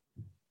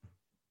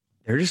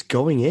 They're just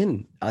going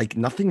in. Like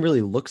nothing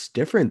really looks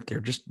different. They're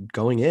just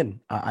going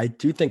in. I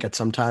do think at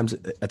some points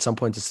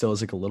it still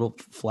is like a little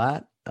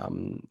flat.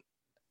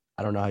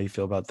 I don't know how you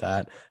feel about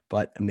that,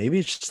 but maybe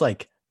it's just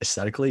like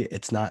aesthetically,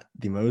 it's not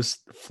the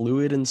most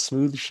fluid and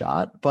smooth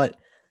shot, but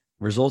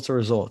results are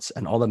results,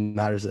 and all that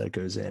matters that it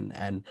goes in.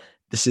 And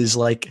this is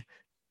like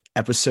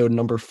episode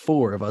number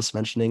 4 of us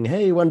mentioning,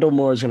 hey, Wendell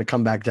Moore is going to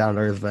come back down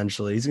to earth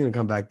eventually. He's going to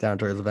come back down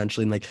to earth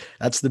eventually. And like,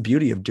 that's the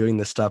beauty of doing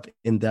this stuff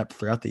in depth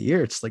throughout the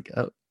year. It's like,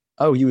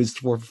 oh, he was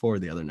 4 for 4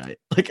 the other night.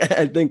 Like,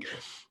 I think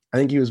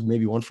he was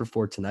maybe 1 for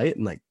 4 tonight.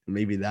 And like,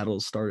 maybe that'll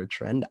start a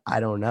trend.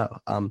 I don't know.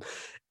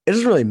 It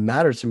doesn't really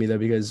matter to me though,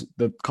 because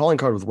the calling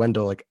card with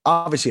Wendell, like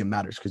obviously it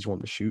matters because you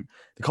want to shoot.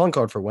 The calling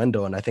card for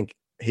Wendell, and I think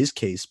his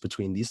case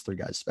between these 3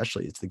 guys,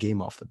 especially, it's the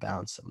game off the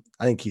bounce.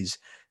 I think he's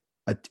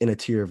in a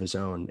tier of his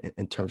own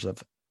in terms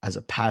of as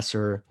a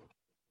passer,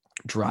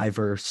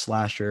 driver,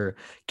 slasher,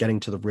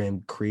 getting to the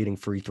rim, creating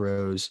free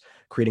throws,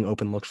 creating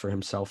open looks for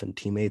himself and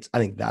teammates. I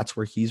think that's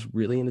where he's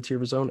really in a tier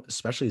of his own,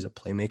 especially as a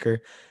playmaker.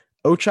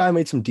 Ochai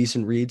made some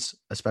decent reads,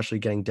 especially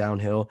getting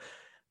downhill.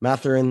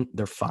 Mathurin,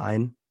 they're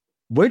fine.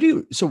 What do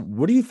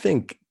you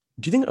think?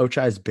 Do you think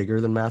Ochai is bigger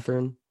than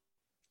Mathurin?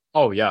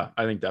 Oh yeah,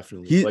 I think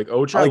definitely. Like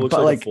Ochai looks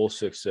like a full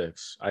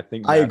 6'6". I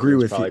think I agree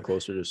with probably you.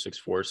 Closer to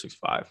 6'4",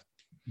 6'5".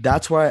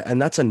 That's why, and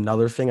that's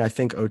another thing. I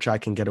think Ochai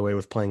can get away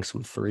with playing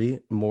some 3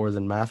 more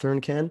than Mathurin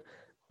can.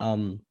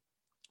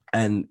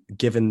 And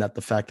given that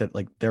the fact that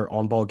like their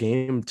on-ball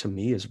game to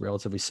me is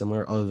relatively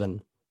similar, other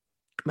than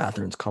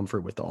Mathurin's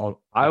comfort with the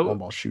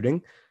on-ball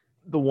shooting.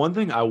 The one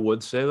thing I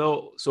would say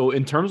though, so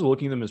in terms of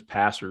looking at them as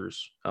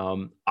passers,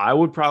 I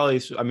would probably,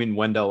 I mean,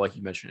 Wendell, like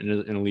you mentioned,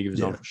 in a league of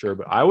his own for sure,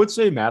 but I would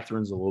say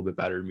Mathurin's a little bit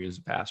better to me as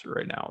a passer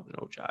right now than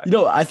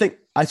Ochai.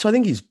 I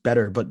think he's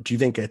better, but do you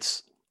think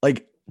it's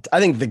like, I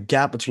think the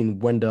gap between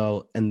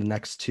Wendell and the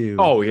next 2.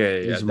 Oh yeah,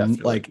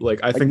 definitely. Like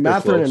I think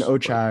Mathurin and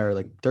Ochai are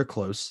like, they're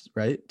close,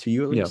 right? To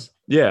you at least?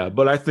 Yeah,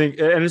 but I think,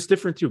 and it's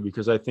different too,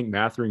 because I think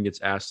Mathurin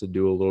gets asked to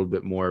do a little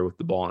bit more with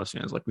the ball in his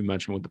hands. Like we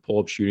mentioned with the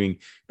pull-up shooting,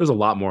 there's a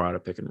lot more out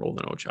of pick and roll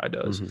than Ochai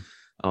does.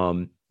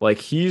 Mm-hmm. Like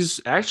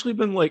he's actually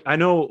been like, I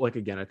know, like,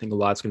 again, I think a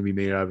lot's going to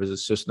be made out of his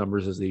assist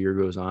numbers as the year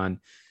goes on.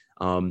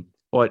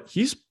 But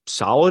he's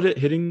solid at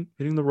hitting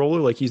the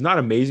roller. Like he's not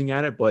amazing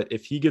at it, but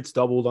if he gets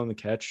doubled on the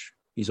catch,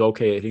 he's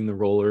okay at hitting the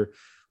roller.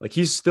 Like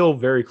he's still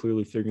very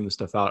clearly figuring this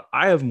stuff out.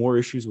 I have more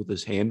issues with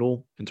his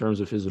handle in terms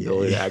of his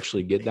ability to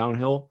actually get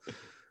downhill.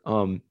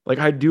 Like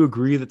I do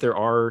agree that there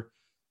are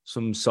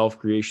some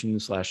self-creation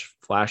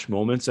 / flash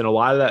moments, and a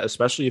lot of that,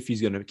 especially if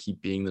he's going to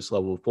keep being this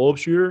level of pull-up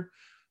shooter.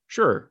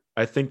 Sure,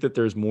 I think that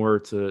there's more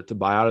to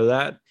buy out of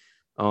that.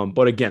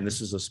 But again,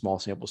 this is a small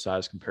sample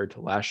size compared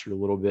to last year a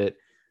little bit.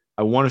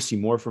 I want to see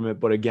more from it,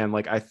 but again,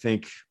 like I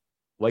think,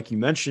 like you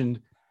mentioned,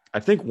 I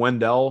think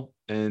Wendell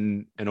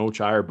and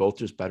Ochai are both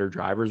just better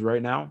drivers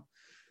right now.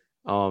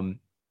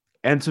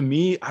 And to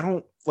me, I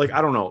don't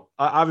know.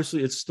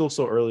 Obviously, it's still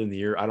so early in the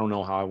year. I don't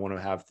know how I want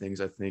to have things.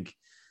 I think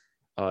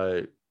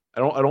I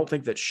don't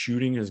think that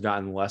shooting has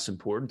gotten less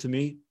important to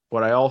me,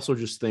 but I also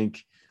just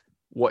think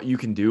what you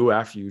can do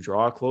after you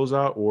draw a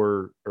closeout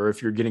or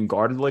if you're getting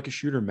guarded like a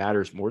shooter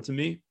matters more to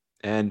me.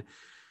 And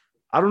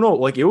I don't know,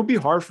 like it would be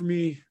hard for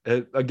me.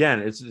 Again,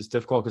 it's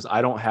difficult because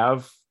I don't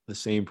have the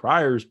same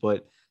priors,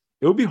 but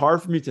it would be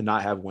hard for me to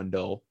not have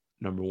Wendell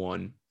number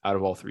 1 out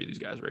of all 3 of these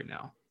guys right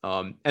now.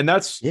 And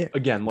that's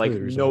again, like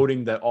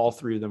noting that all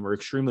 3 of them are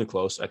extremely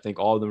close. I think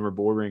all of them are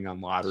bordering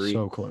on lottery.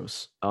 So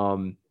close.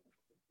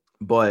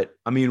 But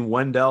I mean,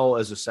 Wendell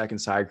as a second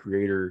side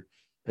creator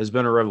has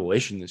been a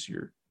revelation this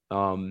year.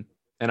 And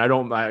I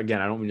don't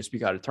mean to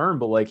speak out of turn,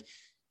 but like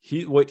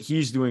what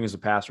he's doing as a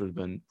passer has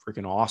been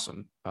freaking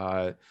awesome.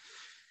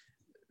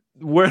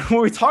 When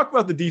we talk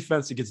about the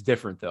defense, it gets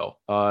different though.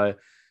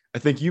 I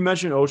think you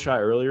mentioned Ochai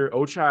earlier.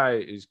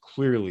 Ochai is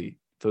clearly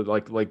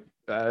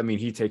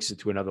he takes it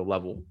to another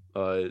level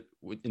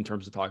in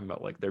terms of talking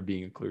about like there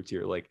being a clear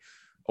tier. Like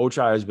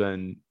Ochai has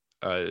been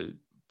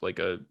like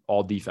a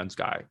all defense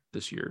guy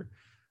this year.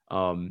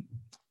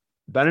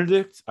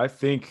 Benedict, I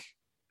think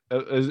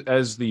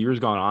as the years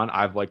gone on,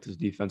 I've liked his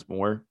defense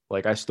more.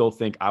 Like I still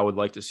think I would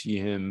like to see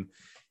him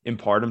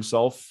impart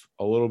himself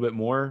a little bit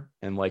more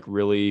and like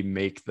really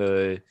make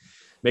the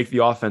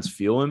offense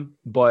feel him.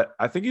 But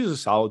I think he's a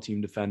solid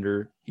team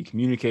defender. He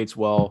communicates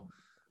well.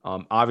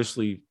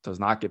 Obviously does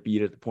not get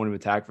beat at the point of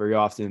attack very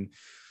often.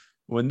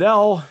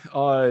 Wendell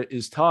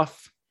is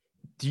tough.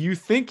 Do you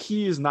think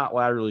he is not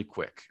laterally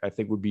quick? I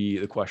think would be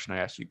the question I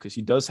asked you, because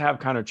he does have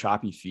kind of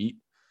choppy feet.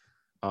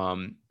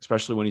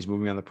 especially when he's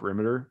moving on the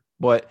perimeter.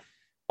 But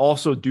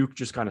also Duke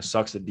just kind of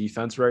sucks at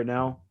defense right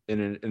now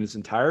in its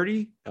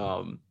entirety.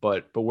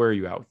 But where are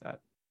you at with that?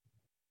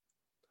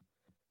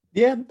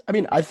 Yeah, I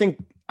mean, I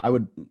think I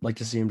would like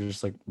to see him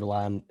just like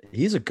rely on.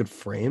 He's a good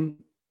frame,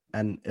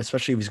 and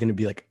especially if he's going to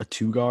be like a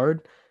two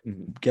guard,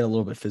 get a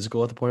little bit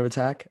physical at the point of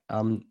attack.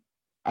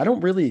 I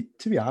don't really,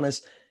 to be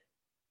honest,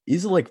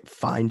 he's like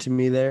fine to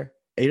me there.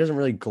 He doesn't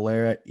really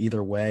glare at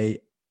either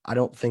way. I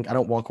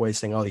don't walk away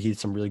saying, oh, he had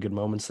some really good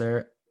moments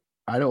there.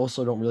 I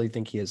also don't really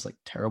think he has like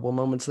terrible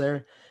moments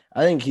there.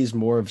 I think he's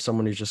more of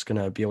someone who's just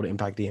going to be able to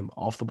impact the game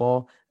off the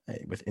ball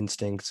with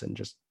instincts and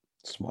just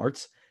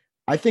smarts.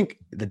 I think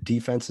the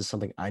defense is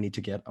something I need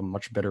to get a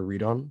much better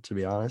read on, to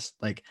be honest.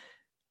 Like,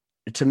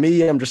 to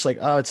me, I'm just like,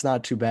 oh, it's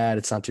not too bad.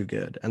 It's not too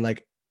good. And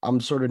like, I'm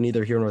sort of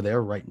neither here nor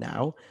there right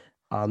now.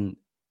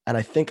 And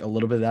I think a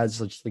little bit of that is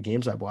just the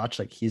games I've watched.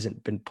 Like, he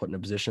hasn't been put in a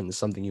position,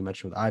 something you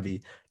mentioned with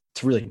Ivey,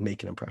 to really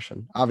make an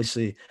impression.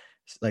 Obviously,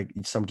 like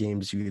some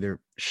games you either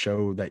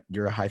show that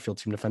you're a high field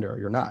team defender or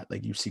you're not.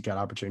 Like, you seek out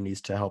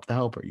opportunities to help the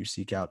helper. You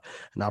seek out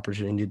an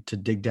opportunity to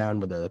dig down,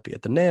 whether that be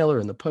at the nail or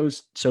in the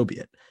post, so be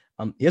it.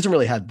 He hasn't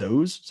really had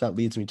those. So that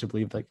leads me to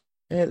believe like,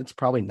 it's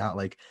probably not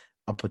like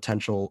a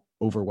potential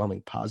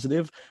overwhelming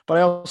positive, but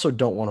I also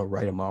don't want to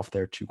write him off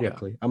there too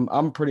quickly. Yeah.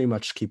 I'm pretty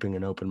much keeping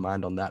an open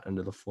mind on that end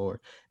of the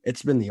floor.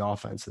 It's been the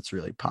offense that's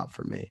really popped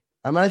for me.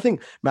 I mean, I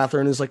think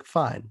Mathurin is like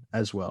fine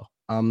as well.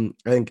 I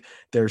think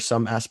there's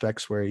some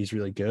aspects where he's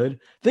really good.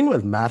 The thing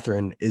with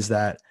Mathurin is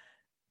that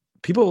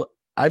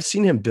I've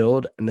seen him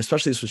build, and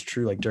especially this was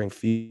true like during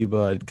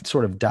FIBA, it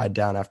sort of died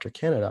down after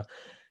Canada.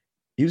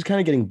 He was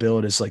kind of getting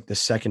billed as like the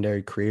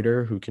secondary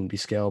creator who can be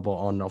scalable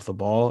on and off the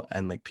ball.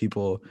 And like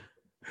people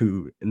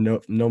who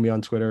know me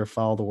on Twitter,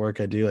 follow the work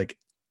I do, like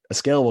a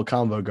scalable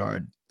combo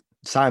guard,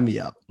 sign me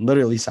up,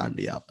 literally sign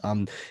me up.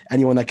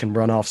 Anyone that can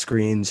run off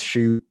screens,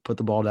 shoot, put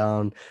the ball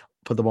down,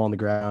 put the ball on the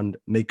ground,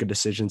 make good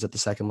decisions at the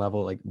second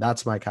level. Like,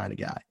 that's my kind of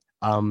guy.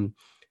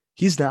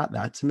 He's not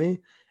that to me.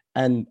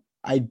 And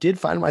I did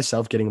find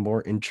myself getting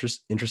more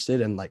interested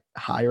and like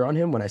higher on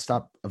him when I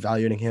stopped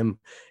evaluating him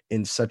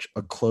in such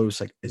a close,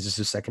 like, is this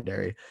a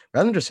secondary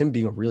rather than just him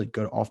being a really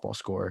good off-ball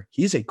scorer.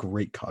 He's a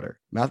great cutter.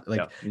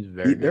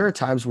 There are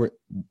times where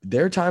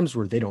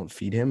they don't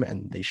feed him,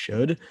 and they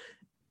should,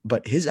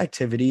 but his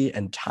activity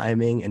and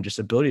timing and just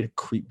ability to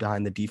creep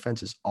behind the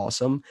defense is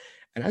awesome.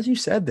 And as you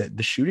said, that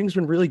the shooting's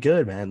been really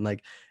good, man.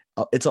 Like,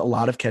 it's a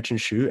lot of catch and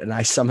shoot. And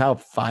I somehow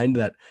find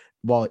that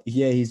while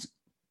he's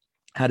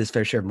had his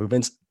fair share of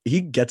movements, he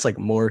gets like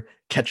more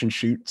catch and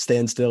shoot,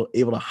 stand still,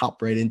 able to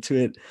hop right into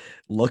it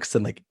looks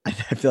than like I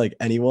feel like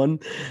anyone,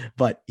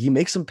 but he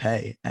makes them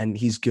pay and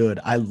he's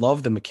good. I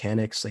love the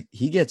mechanics. Like,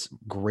 he gets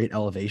great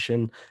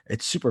elevation.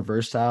 It's super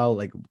versatile.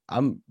 Like,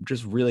 I'm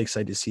just really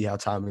excited to see how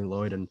Tommy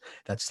Lloyd and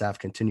that staff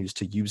continues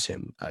to use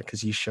him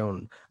because he's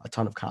shown a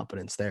ton of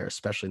competence there,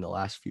 especially in the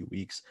last few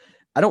weeks.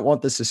 I don't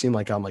want this to seem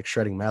like I'm like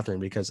shredding Mathurin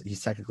because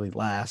he's technically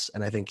last,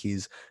 and I think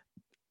he's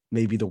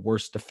maybe the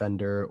worst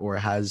defender or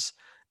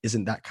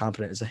isn't that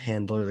confident as a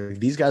handler. Like,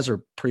 these guys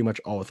are pretty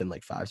much all within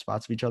like 5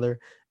 spots of each other,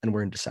 and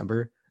we're in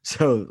December.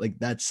 So like,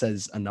 that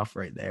says enough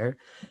right there.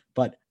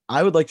 But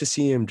I would like to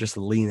see him just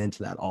lean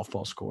into that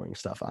off-ball scoring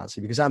stuff, honestly,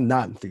 because I'm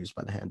not enthused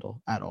by the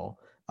handle at all.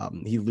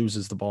 He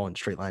loses the ball in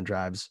straight line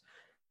drives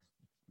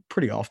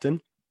pretty often,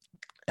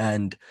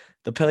 and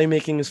the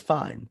playmaking is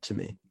fine to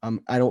me.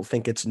 I don't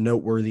think it's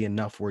noteworthy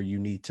enough where you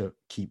need to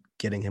keep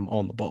getting him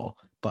on the ball.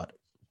 But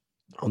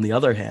on the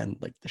other hand,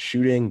 like the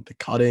shooting, the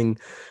cutting,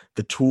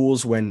 the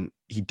tools when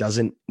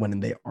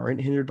they aren't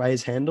hindered by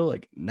his handle,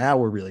 like, now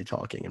we're really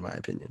talking, in my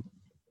opinion.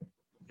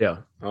 Yeah.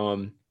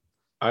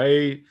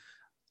 I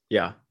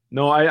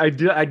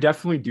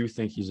definitely do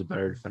think he's a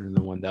better defender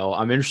than Wendell.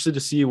 I'm interested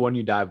to see when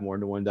you dive more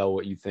into Wendell,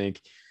 what you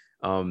think.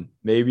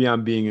 Maybe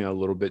I'm being a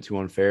little bit too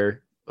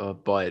unfair,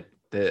 but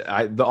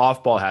the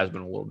off ball has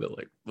been a little bit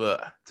like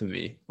to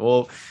me.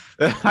 Well,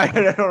 I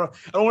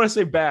don't want to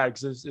say bad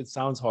because it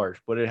sounds harsh,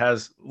 but it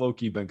has low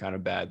key been kind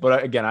of bad.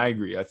 But again, I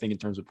agree. I think in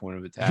terms of point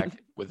of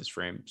attack with his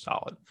frame,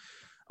 solid.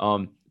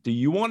 Do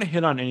you want to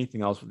hit on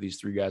anything else with these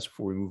three guys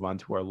before we move on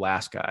to our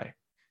last guy,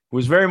 who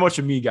was very much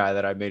a me guy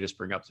that I made us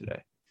bring up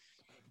today?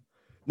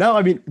 No,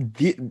 I mean,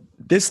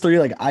 this three,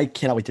 like, I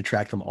cannot wait to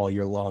track them all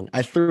year long.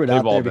 I threw it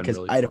out there because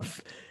really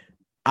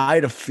I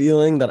had a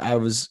feeling that I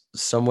was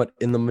somewhat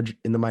in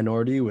the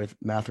minority with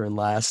Mathurin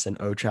last and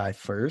Ochai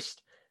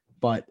first,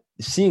 but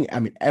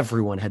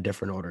everyone had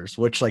different orders,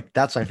 which, like,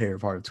 that's my favorite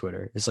part of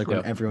Twitter. It's like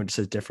when everyone just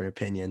has different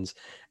opinions,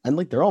 and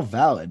like, they're all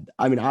valid.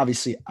 I mean,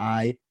 obviously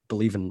I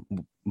believe in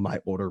my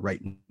order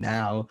right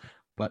now,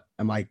 but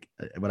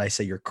would I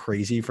say you're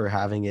crazy for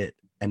having it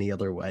any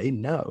other way?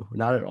 No,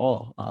 not at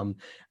all.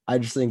 I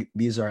just think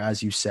these are,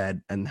 as you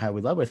said, and how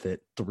we led with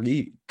it,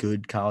 3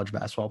 good college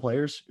basketball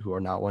players who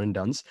are not one and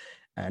dones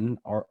and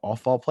are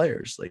off-ball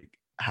players. Like,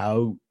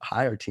 how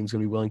high are teams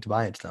going to be willing to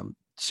buy into them?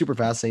 Super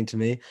fascinating to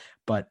me,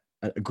 but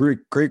a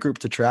great group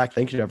to track.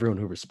 Thank you to everyone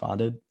who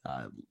responded.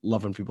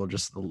 Love when people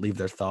just leave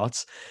their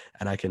thoughts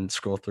and I can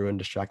scroll through and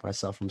distract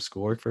myself from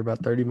schoolwork for about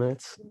 30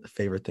 minutes.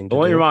 Favorite thing to do.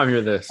 Don't let your mom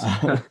hear this.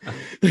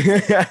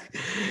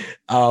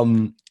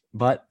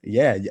 But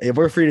yeah,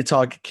 we're free to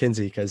talk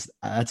Kinsey because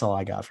that's all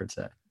I got for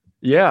today.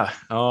 Yeah.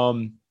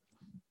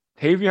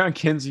 Trevion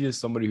Kinsey is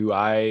somebody who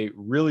I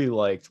really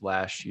liked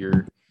last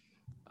year.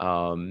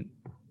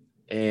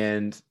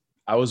 And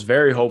I was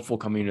very hopeful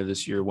coming into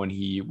this year when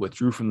he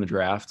withdrew from the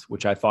draft,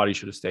 which I thought he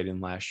should have stayed in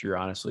last year.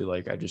 Honestly,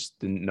 like I just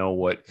didn't know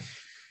what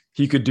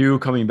he could do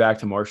coming back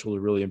to Marshall to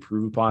really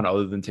improve upon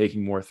other than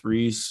taking more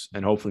threes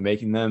and hopefully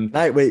making them.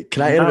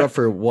 Can I interrupt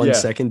for 1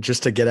 second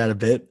just to get at a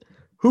bit?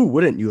 Who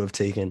wouldn't you have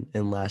taken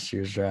in last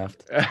year's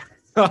draft?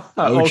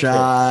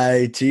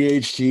 Ochai,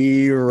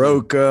 THT,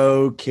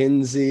 Rocco,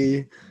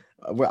 Kinsey.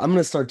 I'm going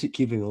to start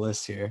keeping a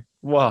list here.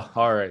 Well,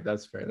 all right.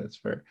 That's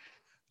fair.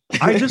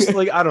 I just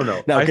I don't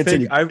know. No, I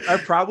continue. think I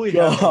probably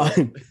Go have,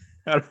 on.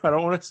 I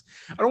don't want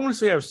to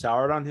say I've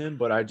soured on him,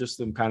 but I just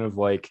am kind of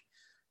I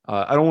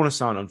don't want to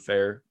sound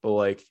unfair,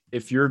 but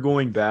if you're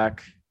going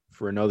back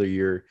for another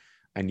year,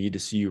 I need to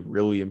see you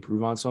really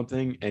improve on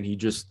something. And he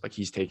just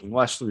he's taking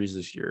less threes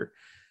this year.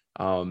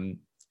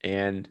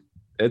 And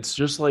it's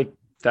just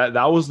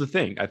that was the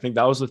thing. I think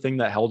that was the thing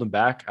that held him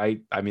back.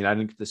 I mean, I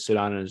didn't get to sit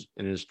on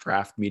in his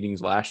draft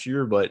meetings last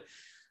year, but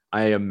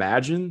I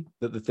imagine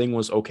that the thing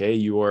was, okay,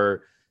 you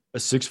are a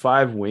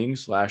 6'5" wing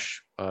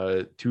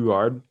 / 2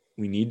 guard.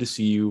 We need to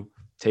see you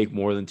take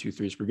more than 2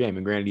 threes per game.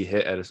 And granted, he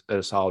hit at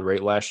a solid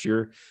rate last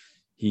year.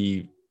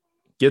 He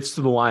gets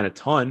to the line a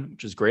ton,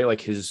 which is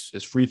great. His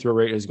free throw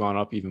rate has gone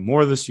up even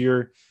more this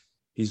year.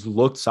 He's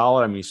looked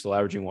solid. I mean, he's still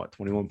averaging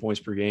 21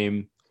 points per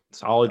game,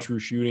 solid true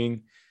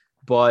shooting,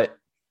 but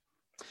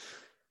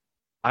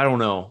I don't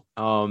know.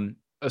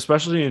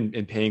 Especially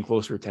in paying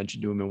closer attention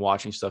to him and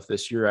watching stuff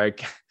this year.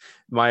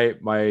 My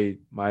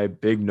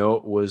big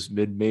note was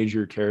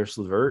mid-major Karis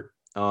LeVert.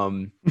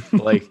 And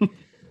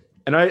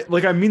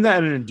I mean that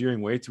in an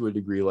endearing way to a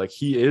degree.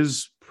 He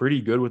is pretty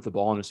good with the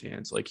ball in his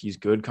hands. He's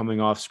good coming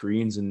off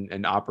screens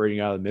and operating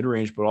out of the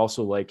mid-range, but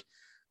also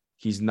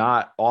he's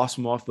not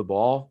awesome off the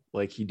ball.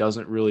 He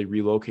doesn't really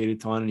relocate a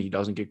ton and he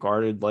doesn't get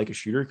guarded like a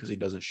shooter because he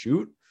doesn't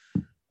shoot.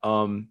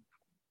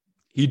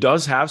 He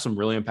does have some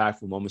really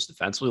impactful moments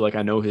defensively.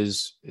 I know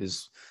his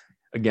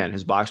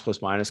box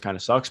plus minus kind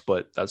of sucks,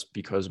 but that's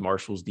because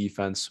Marshall's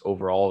defense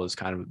overall is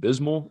kind of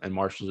abysmal and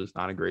Marshall's is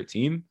not a great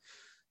team.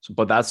 So,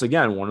 but that's,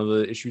 again, one of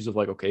the issues of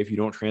okay, if you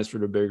don't transfer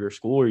to a bigger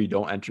school or you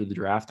don't enter the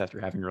draft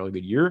after having a really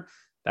good year,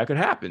 that could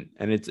happen.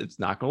 And it's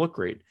not going to look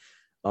great.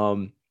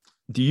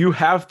 Do you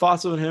have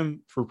thoughts on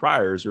him for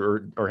priors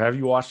or have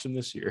you watched him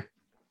this year?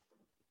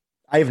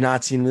 I have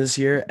not seen him this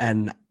year.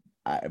 And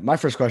my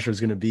first question was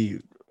going to be,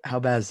 how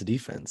bad is the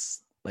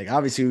defense?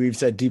 Obviously we've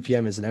said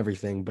DPM isn't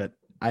everything, but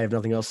I have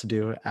nothing else to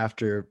do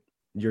after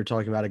you're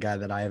talking about a guy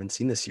that I haven't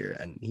seen this year.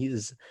 And he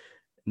is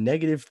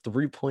negative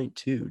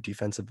 3.2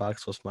 defensive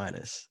box plus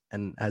minus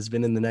and has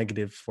been in the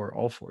negative for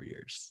all 4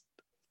 years.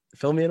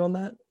 Fill me in on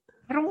that.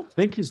 I don't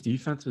think his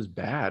defense is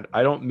bad.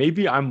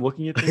 Maybe I'm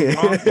looking at things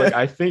wrong.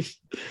 I think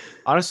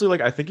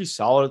honestly, I think he's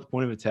solid at the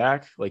point of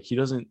attack.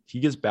 He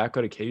gets back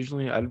out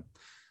occasionally.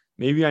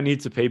 Maybe I need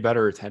to pay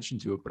better attention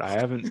to it, but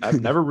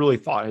I've never really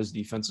thought his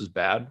defense is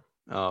bad.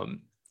 To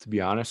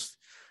be honest,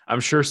 I'm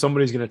sure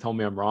somebody's going to tell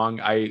me I'm wrong.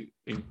 I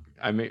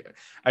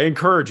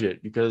encourage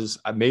it because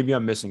maybe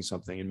I'm missing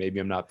something and maybe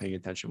I'm not paying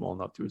attention well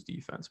enough to his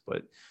defense,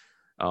 but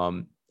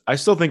I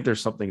still think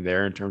there's something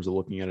there in terms of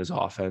looking at his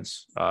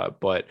offense.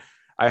 But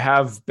I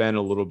have been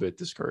a little bit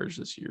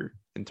discouraged this year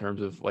in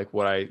terms of what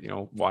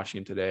watching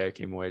him today, I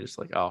came away just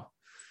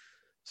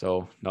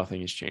so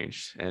nothing has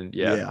changed. And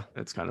yeah.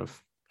 It's kind of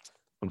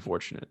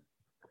unfortunate.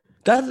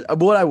 That's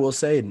what I will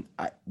say. And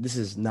this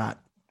is not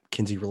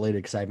Kinsey related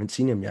because I haven't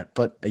seen him yet,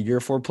 but a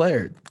year 4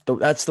 player,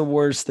 that's the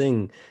worst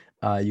thing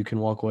you can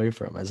walk away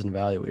from as an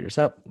evaluator.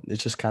 So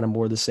it's just kind of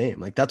more the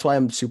same. That's why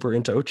I'm super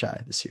into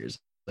Ochai this year.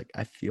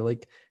 I feel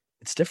like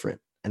it's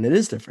different and it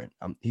is different.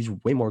 He's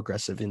way more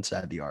aggressive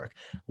inside the arc,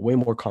 way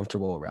more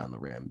comfortable around the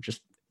rim.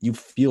 Just you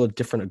feel a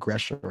different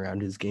aggression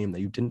around his game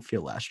that you didn't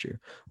feel last year.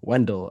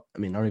 Wendell, I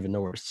don't even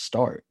know where to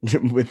start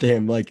with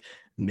him,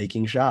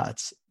 making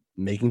shots,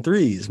 making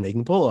threes,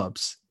 making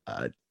pull-ups,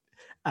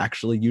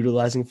 actually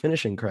utilizing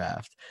finishing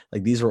craft.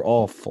 These were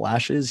all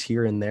flashes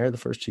here and there the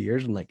first 2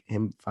 years, and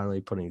him finally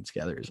putting it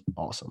together is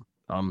awesome.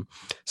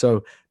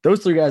 So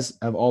those 3 guys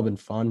have all been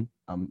fun.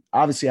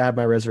 Obviously I have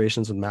my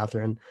reservations with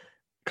Mathurin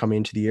coming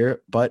into the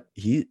year, but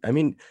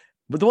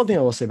but the one thing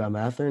I will say about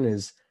Mathurin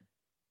is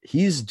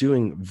he's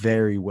doing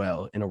very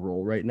well in a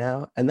role right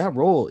now, and that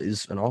role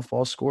is an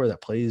off-ball scorer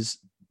that plays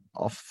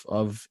off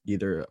of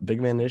either a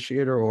big man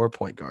initiator or a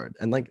point guard,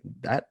 and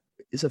that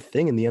is a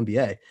thing in the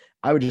NBA.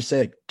 I would just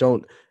say there's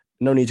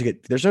no need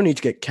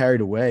to get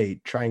carried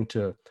away trying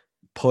to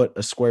put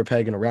a square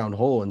peg in a round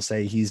hole and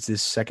say he's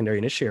this secondary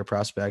initiator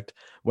prospect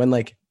when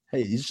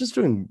hey, he's just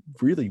doing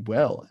really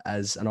well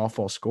as an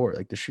off-ball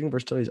scorer. The shooting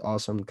versatility is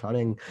awesome,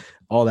 cutting,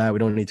 all that. We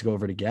don't need to go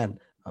over it again.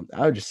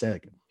 I would just say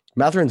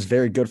Matherin's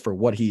very good for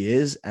what he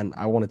is, and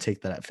I want to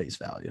take that at face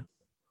value.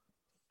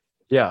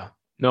 Yeah,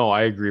 no,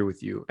 I agree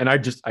with you. And I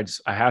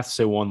have to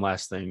say one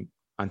last thing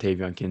on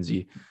Tavion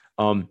Kinsey.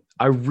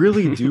 I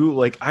really do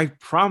like, I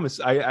promise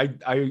I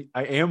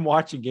am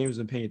watching games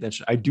and paying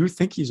attention. I do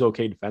think he's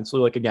okay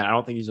defensively. Like, again, I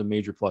don't think he's a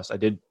major plus. I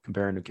did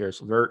compare him to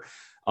Karis LeVert.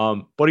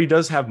 But he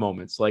does have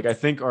moments. Like, I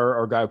think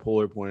our guy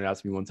Polar pointed out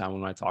to me one time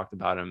when I talked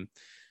about him.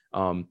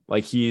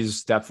 Like,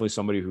 he's definitely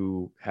somebody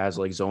who has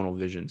like zonal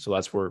vision. So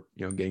that's where,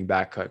 getting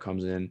back cut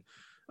comes in.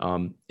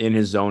 In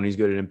his zone, he's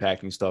good at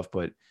impacting stuff.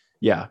 But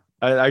yeah,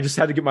 I just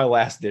had to get my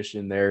last dish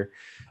in there.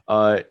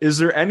 Is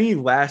there any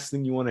last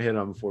thing you want to hit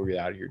on before we get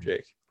out of here,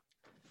 Jake?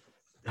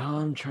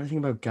 I'm trying to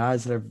think about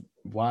guys that I've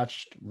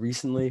watched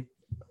recently.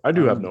 I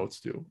do have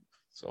notes too.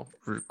 So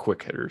for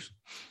quick hitters.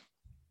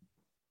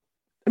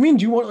 I mean,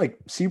 do you want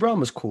Sebron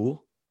was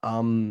cool. I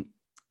don't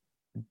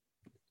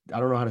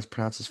know how to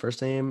pronounce his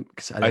first name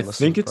because I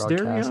think it's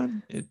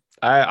Darion.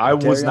 I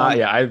was not.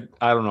 Yeah,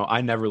 I don't know.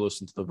 I never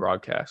listened to the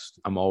broadcast.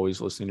 I'm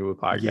always listening to a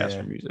podcast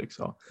for music.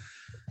 So.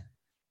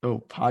 Oh,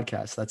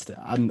 podcast. That's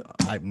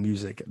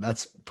music.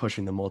 That's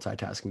pushing the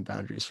multitasking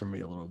boundaries for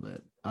me a little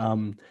bit.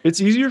 It's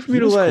easier for me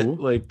to let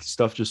like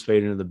stuff just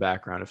fade into the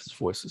background if it's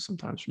voices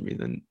sometimes for me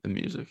than the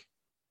music.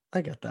 I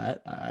get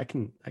that. I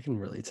can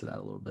relate to that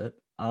a little bit.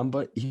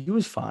 But he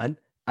was fine.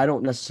 I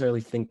don't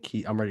necessarily think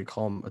I'm ready to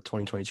call him a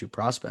 2022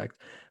 prospect,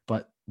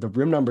 but the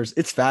rim numbers,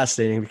 it's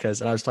fascinating because,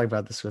 and I was talking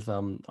about this with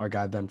our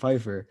guy Ben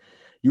Pfeiffer.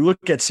 You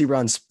look at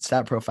Sebron's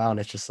stat profile and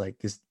it's just like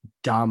this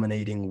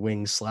dominating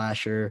wing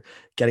slasher,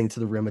 getting to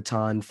the rim a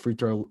ton, free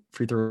throw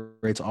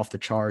rates off the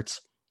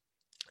charts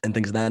and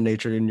things of that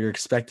nature. And you're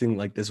expecting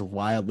like this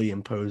wildly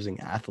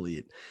imposing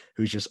athlete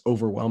who's just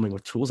overwhelming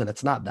with tools. And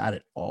it's not that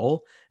at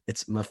all.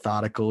 It's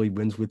methodical. He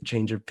wins with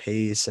change of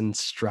pace and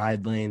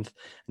stride length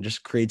and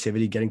just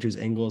creativity, getting to his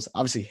angles.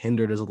 Obviously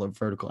hindered as a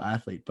vertical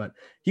athlete, but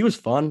he was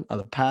fun.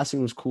 The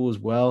passing was cool as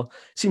well.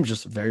 Seems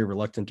just very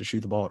reluctant to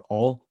shoot the ball at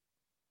all.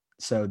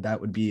 So that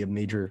would be a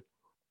major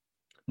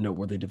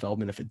noteworthy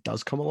development if it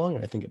does come along.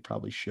 And I think it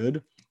probably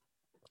should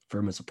for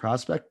him as a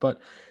prospect, but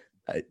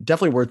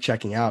definitely worth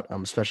checking out,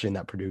 especially in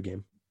that Purdue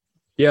game.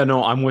 Yeah,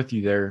 no, I'm with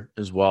you there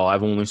as well.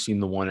 I've only seen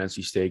the one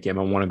NC State game.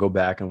 I want to go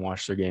back and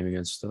watch their game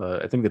against,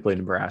 I think they played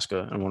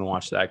Nebraska. I want to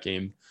watch that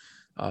game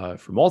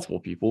for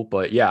multiple people.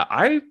 But yeah,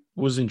 I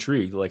was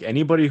intrigued. Like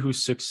anybody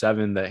who's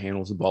 6'7" that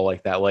handles the ball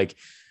like that, like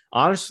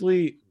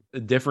honestly, a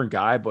different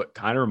guy, but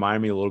kind of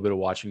reminded me a little bit of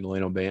watching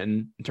Delano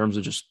Banton in terms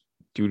of just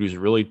dude who's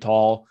really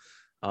tall,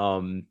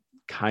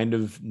 kind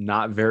of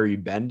not very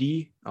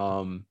bendy.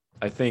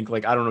 I think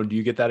like, I don't know, do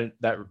you get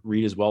that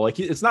read as well? Like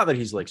it's not that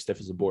he's like stiff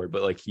as a board,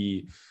 but like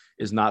he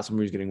is not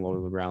somebody who's getting low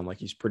to the ground. Like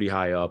he's pretty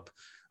high up.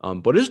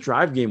 But his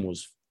drive game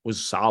was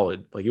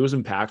solid. Like it was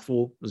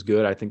impactful, it was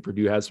good. I think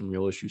Purdue had some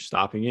real issues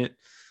stopping it.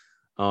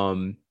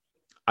 I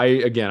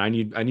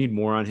need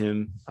more on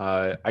him.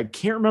 I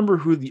can't remember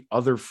who the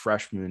other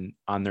freshman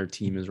on their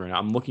team is right now.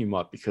 I'm looking him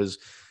up because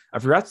I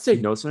forgot to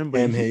take notes on him.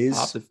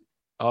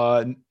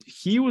 But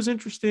he was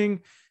interesting.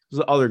 It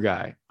was the other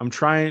guy. I'm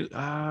trying. Hold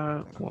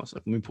on a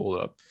second. Let me pull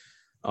it up.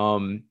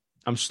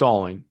 I'm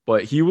stalling,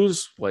 but he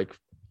was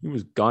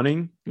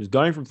gunning. He was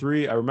gunning from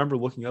three. I remember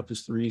looking up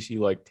his threes. He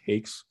like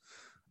takes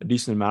a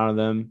decent amount of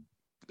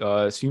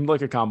them. Seemed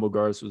like a combo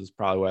guard, so that's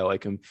probably why I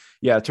like him.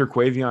 Yeah,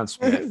 Terquavion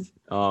Smith.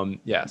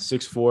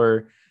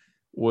 6'4"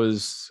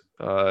 was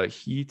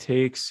he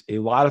takes a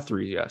lot of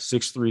threes. Yeah,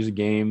 6 threes a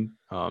game.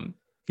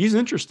 He's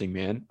interesting,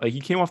 man. Like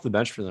he came off the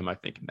bench for them, I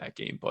think, in that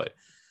game. But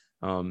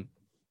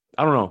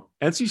I don't know.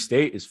 NC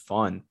State is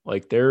fun.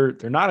 Like they're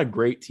not a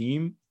great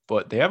team,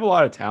 but they have a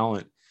lot of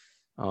talent.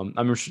 I'm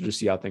interested to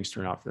see how things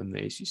turn out for them in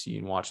the ACC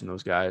and watching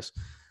those guys.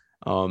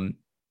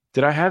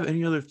 Did I have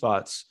any other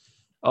thoughts?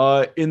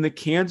 In the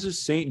Kansas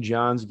St.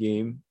 John's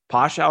game,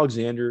 Posh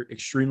Alexander,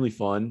 extremely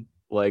fun,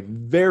 like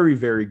very,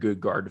 very good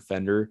guard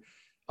defender.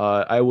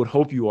 I would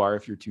hope you are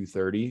if you're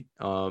 230.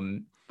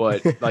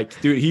 But like,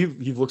 dude, he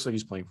looks like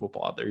he's playing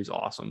football out there. He's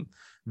awesome.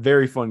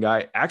 Very fun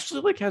guy.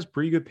 Actually, like has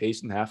pretty good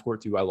pace in the half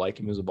court too. I like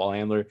him as a ball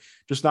handler,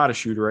 just not a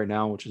shooter right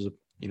now, which is,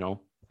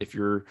 if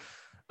you're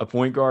a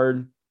point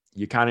guard,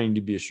 you kind of need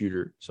to be a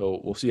shooter.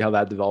 So we'll see how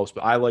that develops.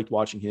 But I liked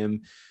watching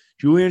him.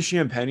 Julian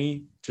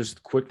Champagnie, just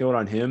a quick note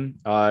on him.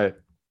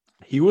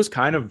 He was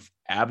kind of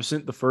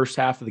absent the first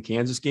half of the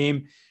Kansas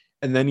game,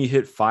 and then he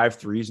hit 5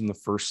 threes in the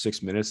first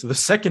 6 minutes of the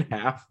second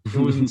half. It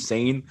was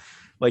insane.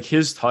 Like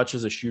his touch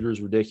as a shooter is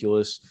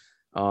ridiculous.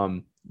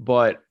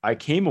 But I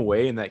came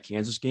away in that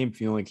Kansas game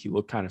feeling like he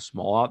looked kind of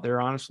small out there,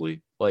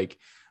 honestly. Like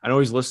I know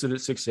he's listed at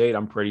 6'8".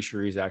 I'm pretty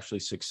sure he's actually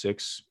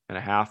 6'6" and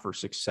a half or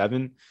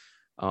 6'7".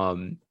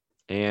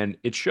 And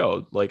it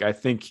showed. Like I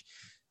think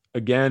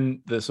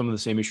again, some of the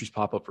same issues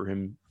pop up for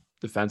him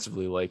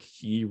defensively. Like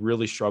he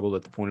really struggled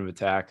at the point of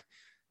attack.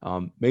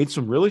 Made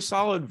some really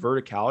solid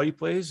verticality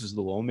plays as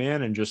the low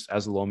man and just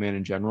as the low man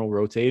in general,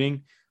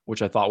 rotating,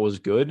 which I thought was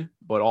good.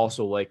 But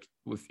also like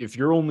if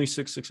you're only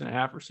 6'6" and a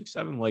half or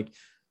 6'7", like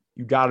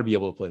you got to be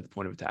able to play at the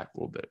point of attack a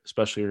little bit,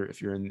 especially if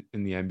you're in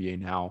the NBA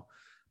now.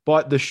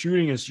 But the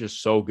shooting is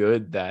just so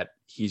good that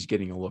he's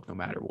getting a look no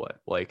matter what.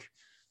 Like,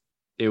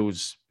 it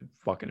was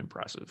fucking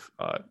impressive,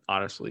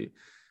 honestly.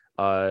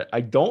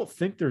 I don't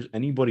think there's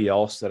anybody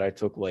else that I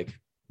took like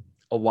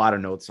a lot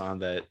of notes on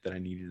that I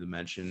needed to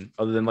mention,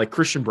 other than like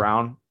Christian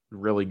Brown,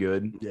 really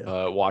good.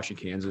 Watching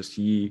Kansas,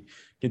 he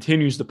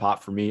continues to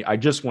pop for me. I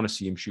just want to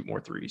see him shoot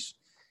more threes.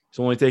 He's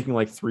only taking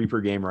like 3 per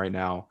game right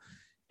now,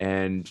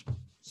 and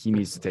he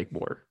needs to take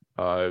more.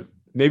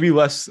 Maybe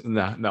less.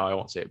 No, I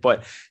won't say it.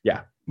 But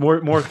yeah,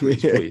 more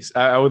threes, please.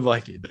 I would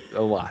like it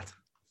a lot.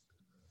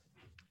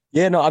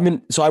 Yeah, no, I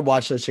mean, so I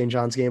watched that St.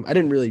 John's game. I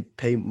didn't really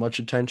pay much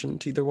attention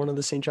to either one of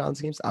the St. John's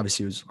games.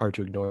 Obviously, it was hard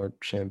to ignore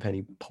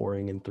Champagny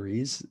pouring in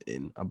threes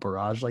in a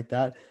barrage like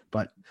that.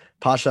 But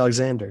Posh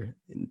Alexander,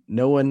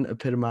 no one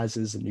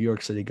epitomizes a New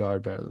York City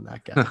guard better than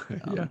that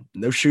guy.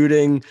 No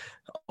shooting,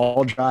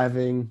 all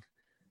driving,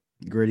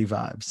 gritty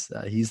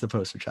vibes. He's the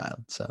poster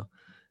child. So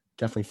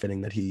definitely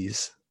fitting that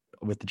he's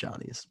with the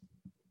Johnnies.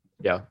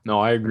 Yeah, no,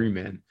 I agree,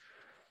 man.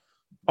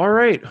 All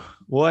right.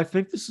 Well, I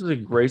think this is a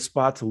great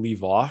spot to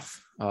leave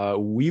off.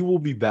 We will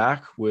be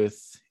back with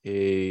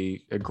a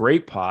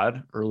great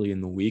pod early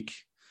in the week.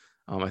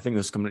 I think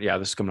this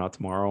is coming out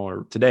tomorrow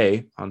or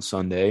today on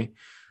Sunday.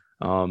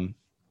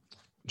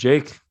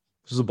 Jake,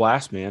 this is a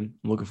blast, man.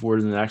 I'm looking forward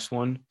to the next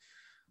one.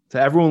 To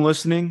everyone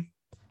listening,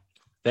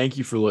 thank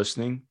you for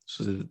listening. This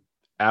was an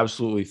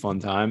absolutely fun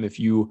time. If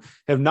you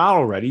have not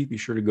already, be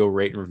sure to go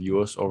rate and review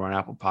us over on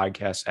Apple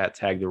Podcasts at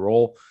Tag the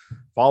Roll.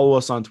 Follow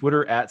us on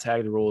Twitter at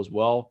Tag the Roll as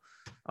well.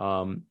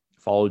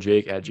 Follow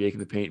Jake at Jake in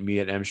the Paint, me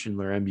at M.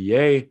 Schindler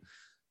NBA.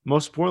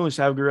 Most importantly, just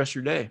have a good rest of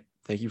your day.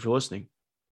 Thank you for listening.